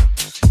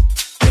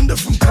 Ender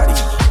from Cuddy.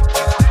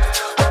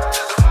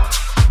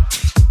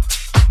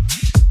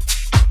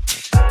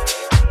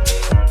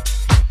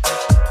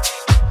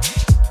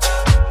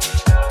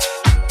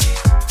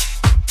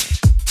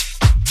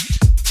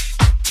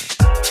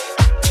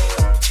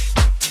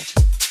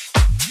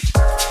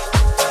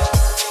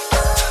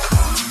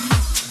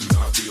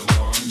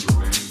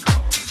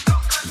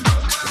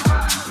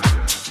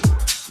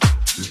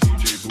 The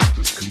DJ booth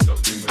is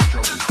conducting a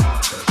trouble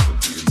test of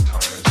the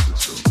entire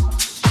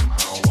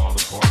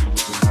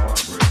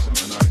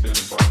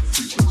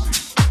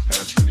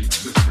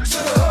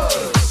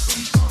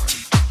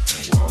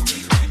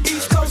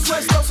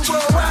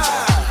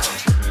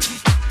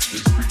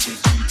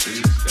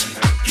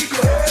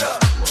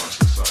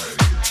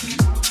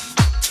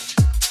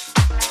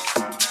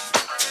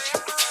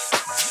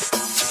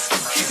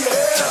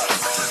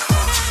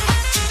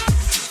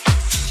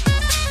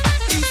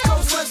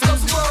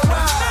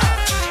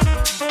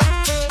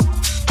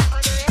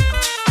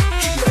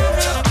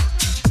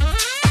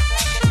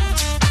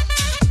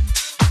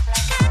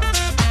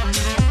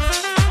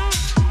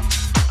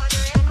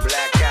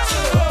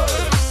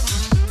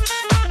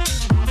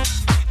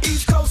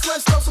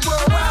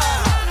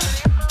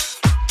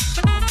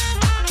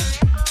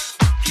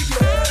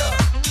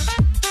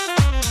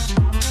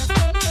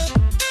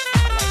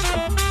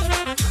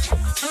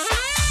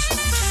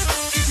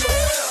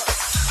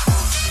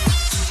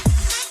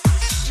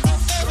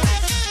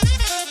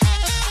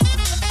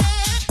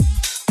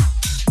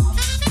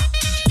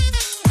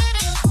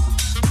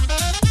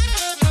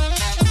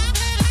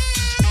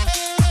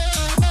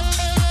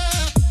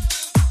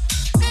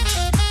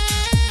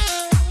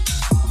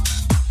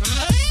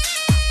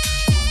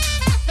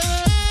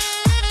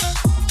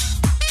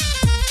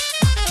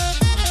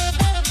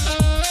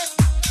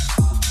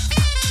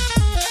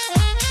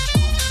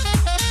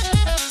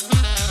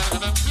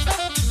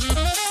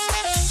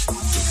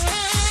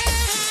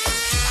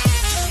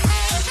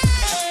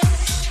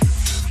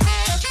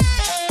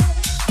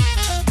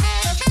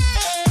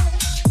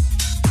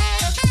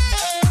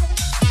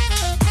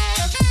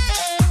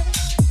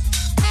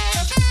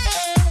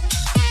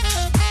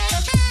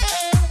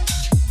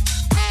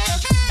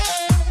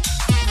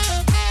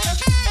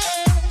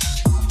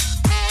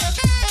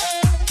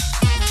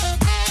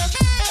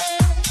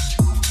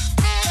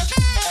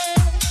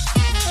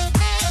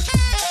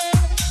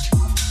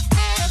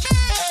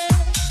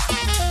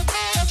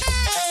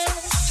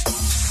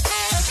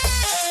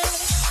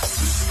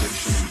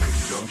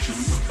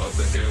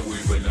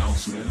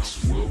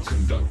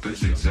conduct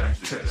this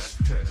exact test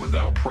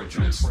without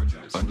prejudice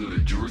under the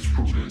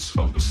jurisprudence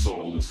of the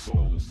soul,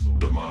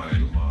 the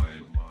mind,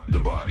 the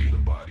body,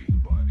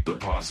 the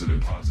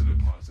positive,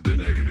 the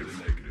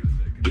negative,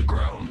 the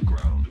ground,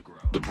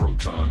 the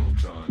proton,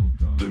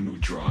 the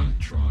neutron,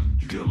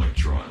 the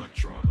electron,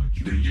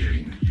 the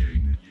yin,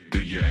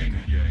 the yang,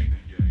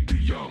 the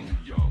young,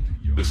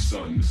 the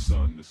sun,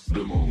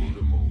 the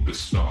moon, the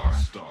star,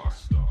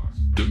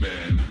 the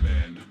man,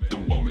 the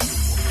woman,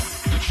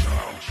 the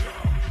child,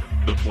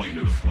 the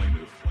plaintiff,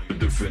 the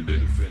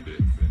defendant,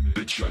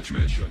 the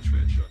judgment,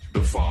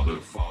 the Father,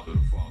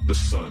 the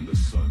Son,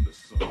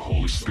 the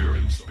Holy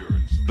Spirit,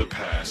 the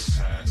past,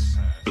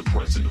 the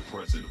present,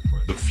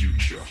 the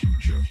future.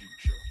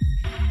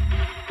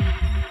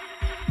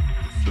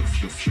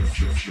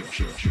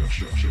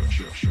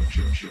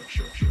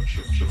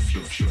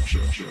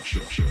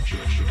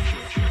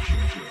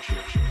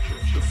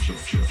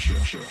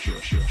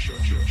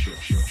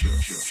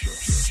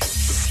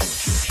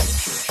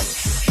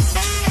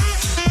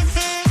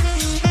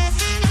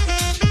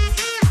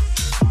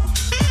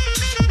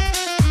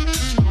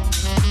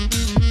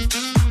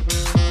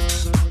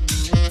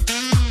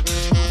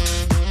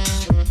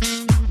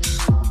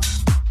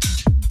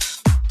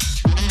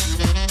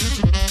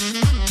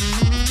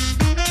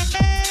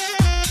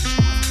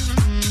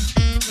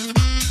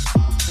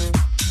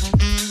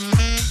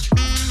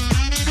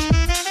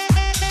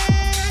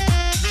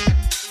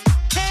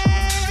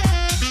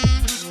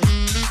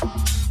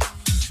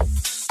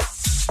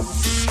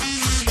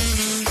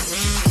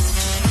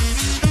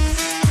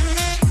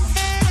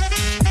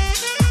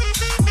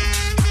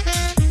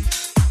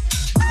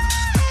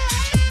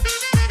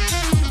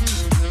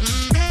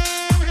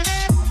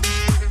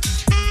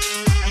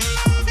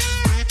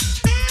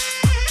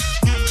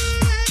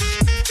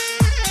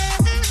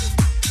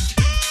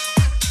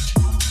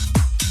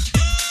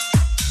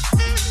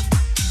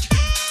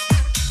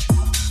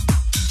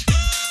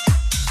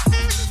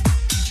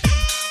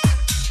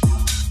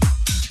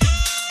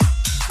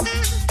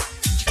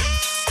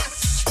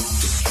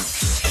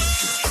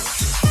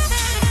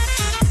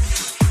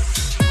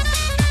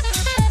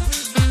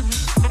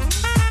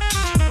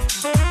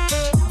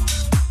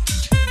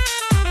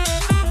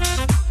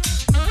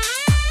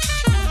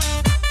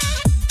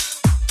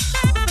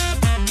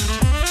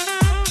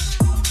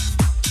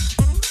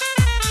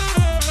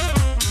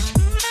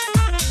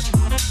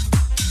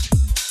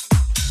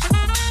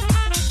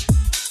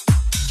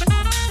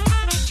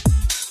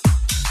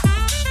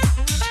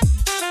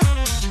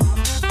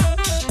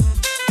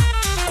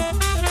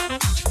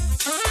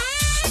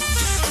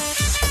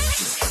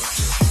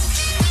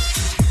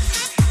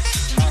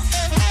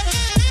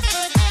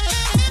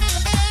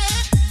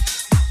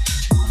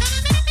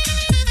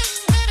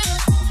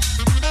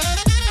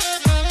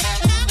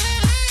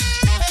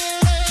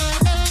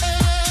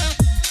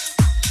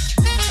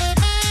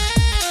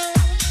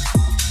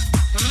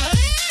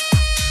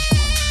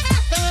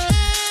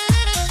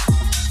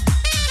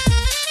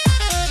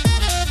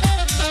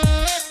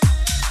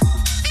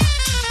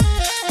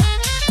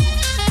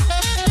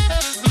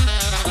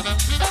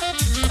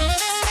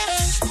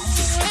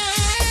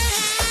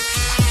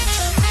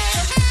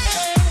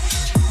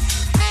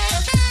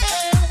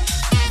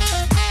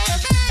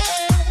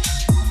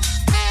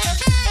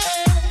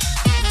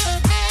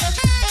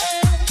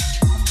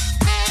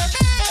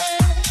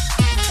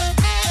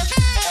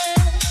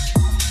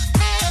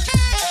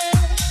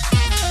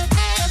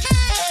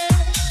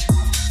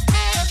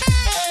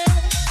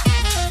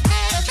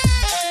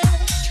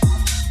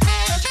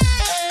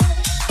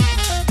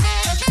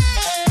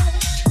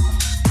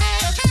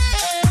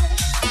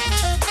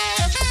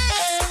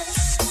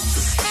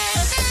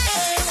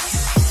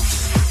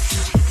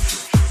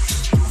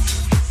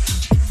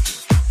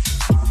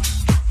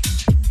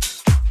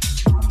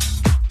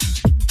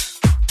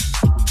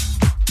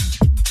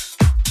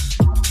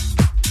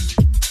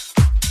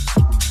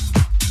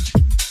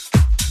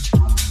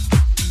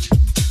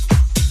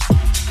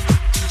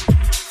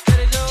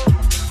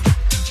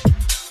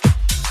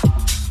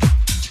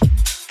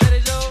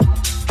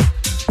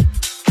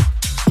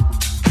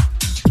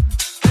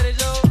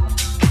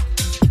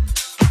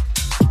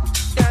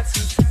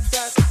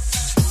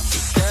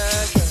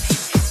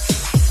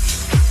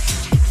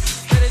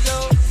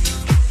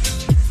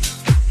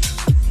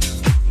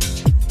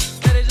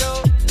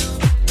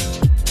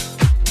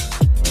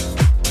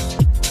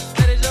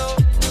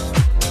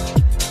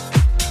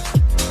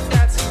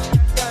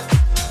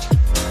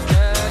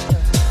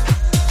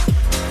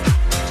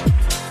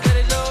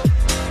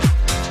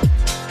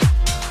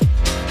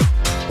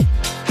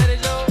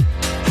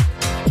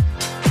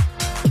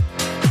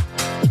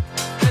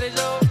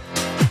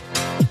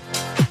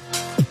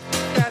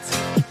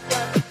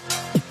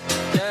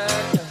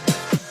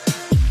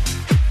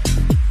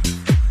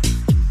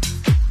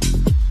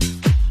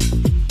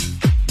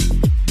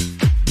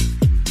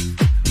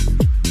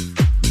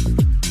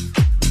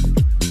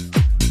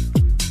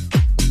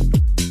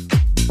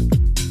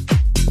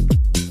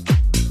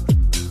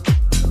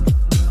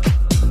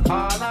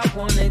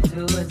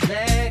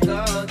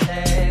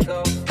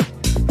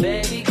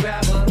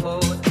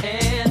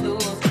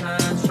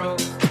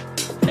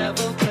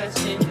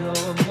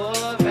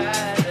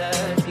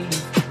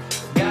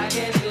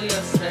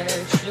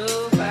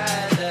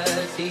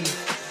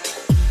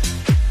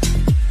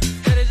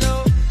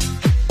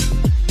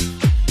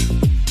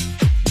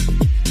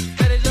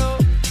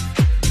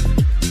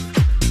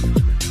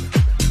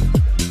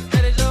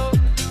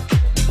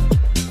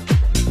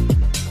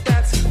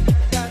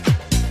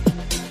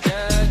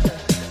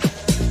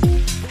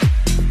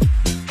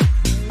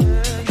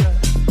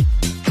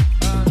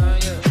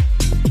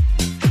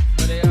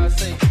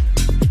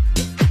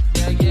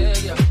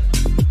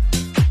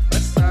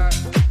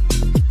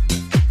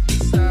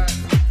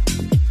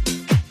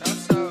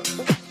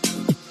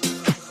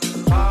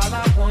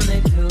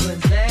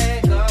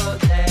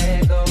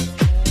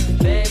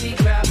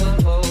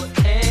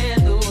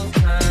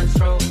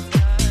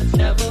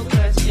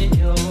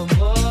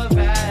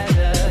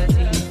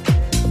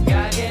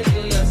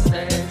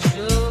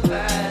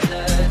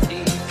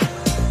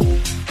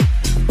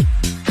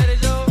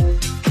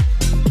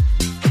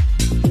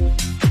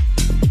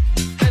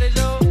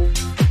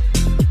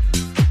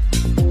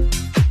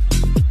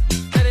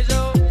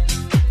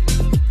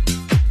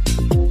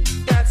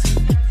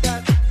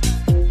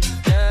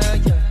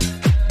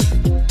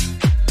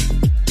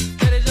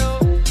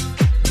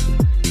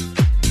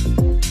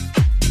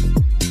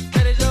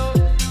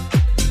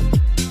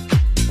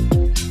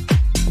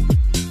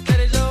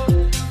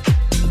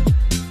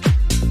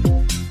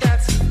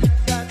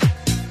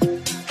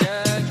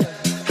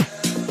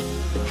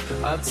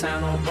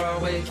 town on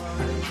Broadway.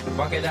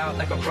 Walk it out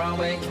like a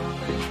Broadway.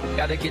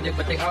 Gotta get it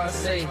what they all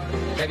say.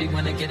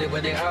 Everyone to get it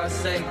what they all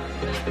say.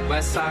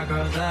 West side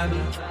girls love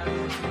me.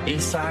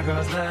 East side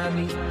girls love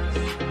me.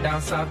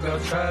 Down south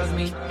girls trust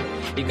me.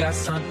 You got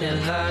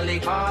something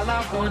lovely. All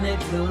I wanna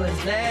do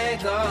is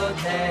let go,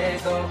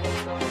 let go.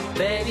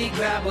 Baby,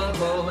 grab a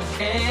hold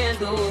and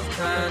lose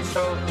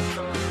control.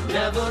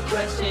 Never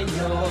question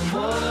your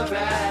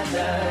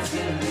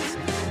moralities.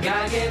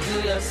 Gotta get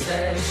through your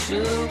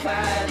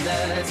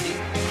sexuality.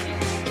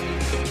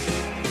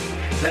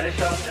 Let it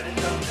show, let it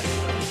show,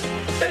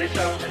 let it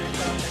show,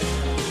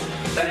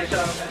 let it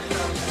show.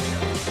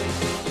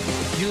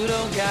 You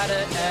don't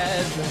gotta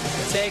ever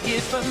take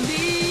it from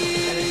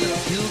me.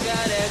 You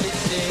got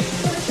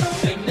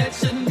everything that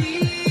you need.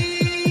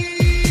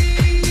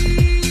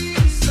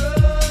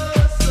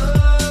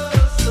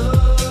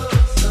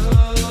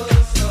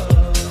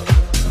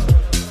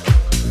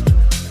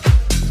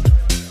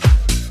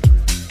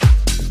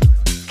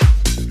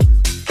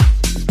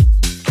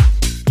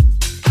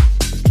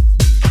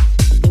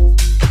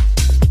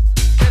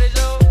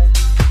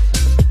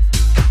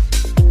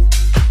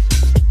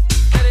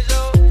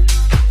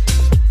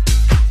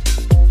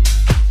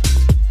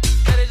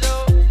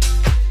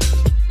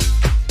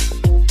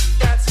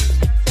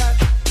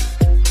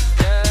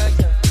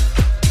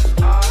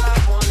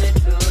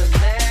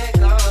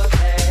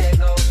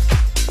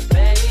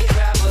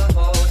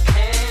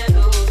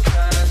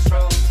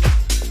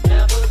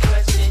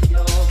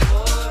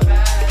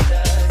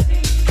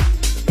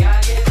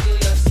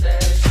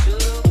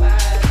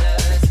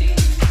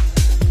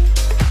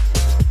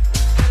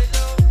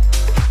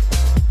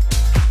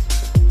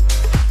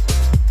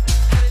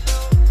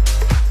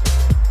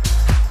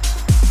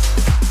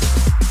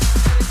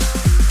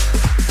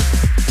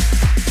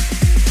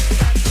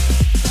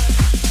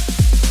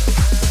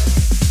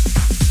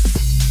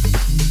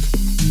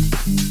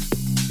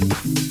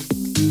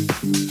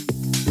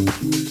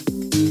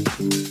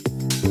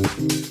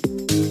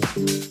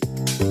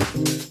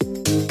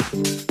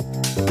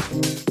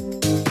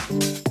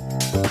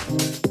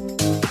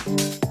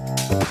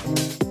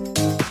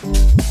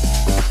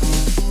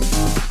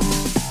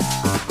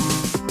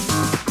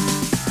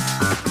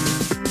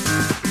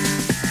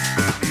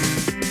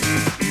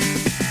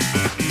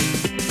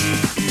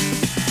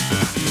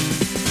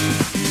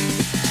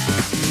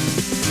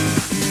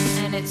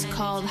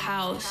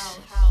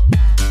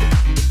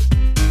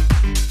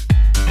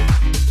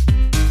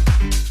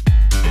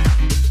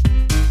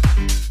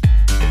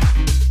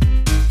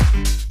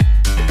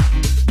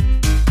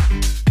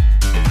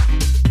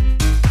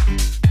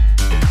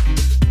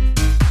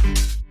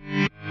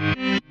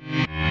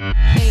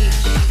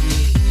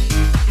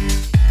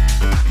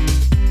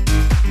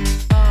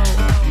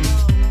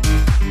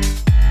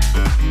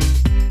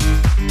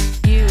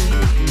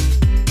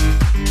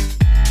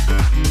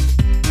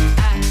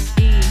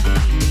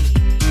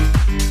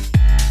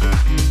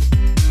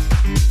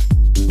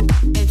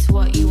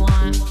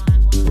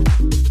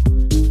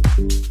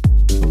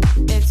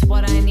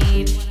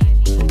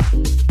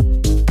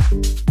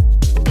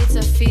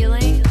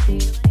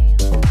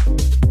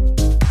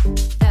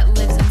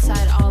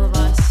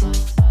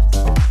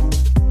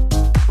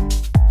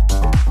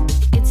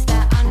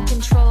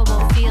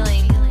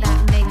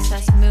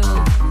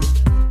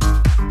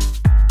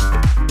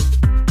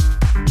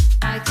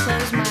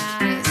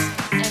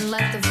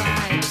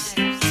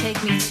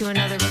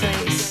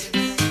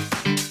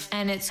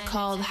 It's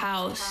called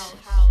house.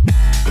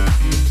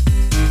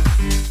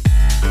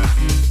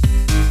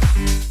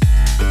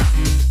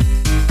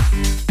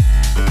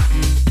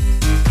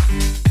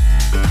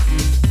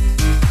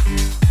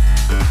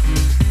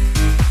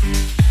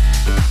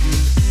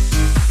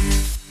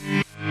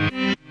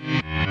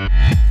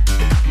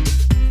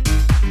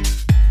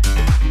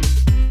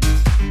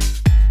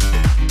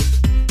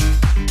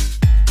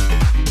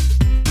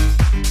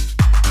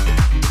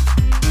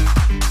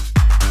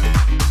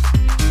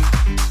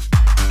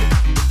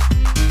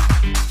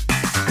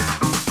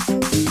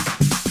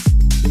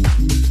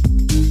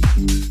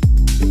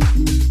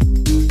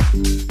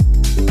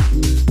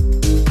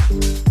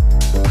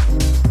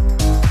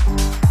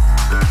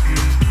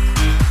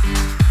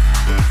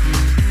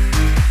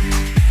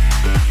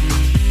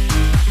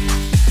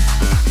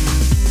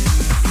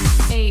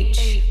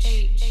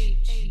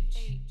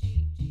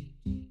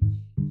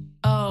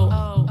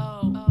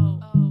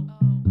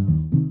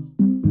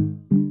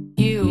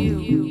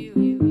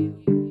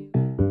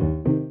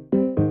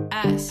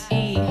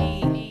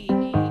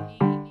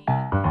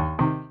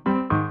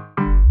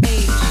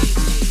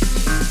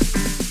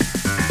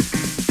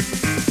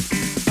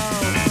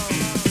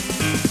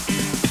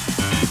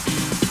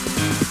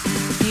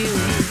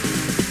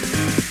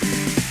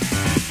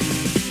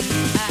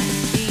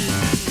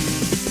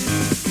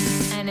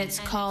 It's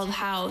called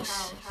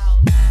house.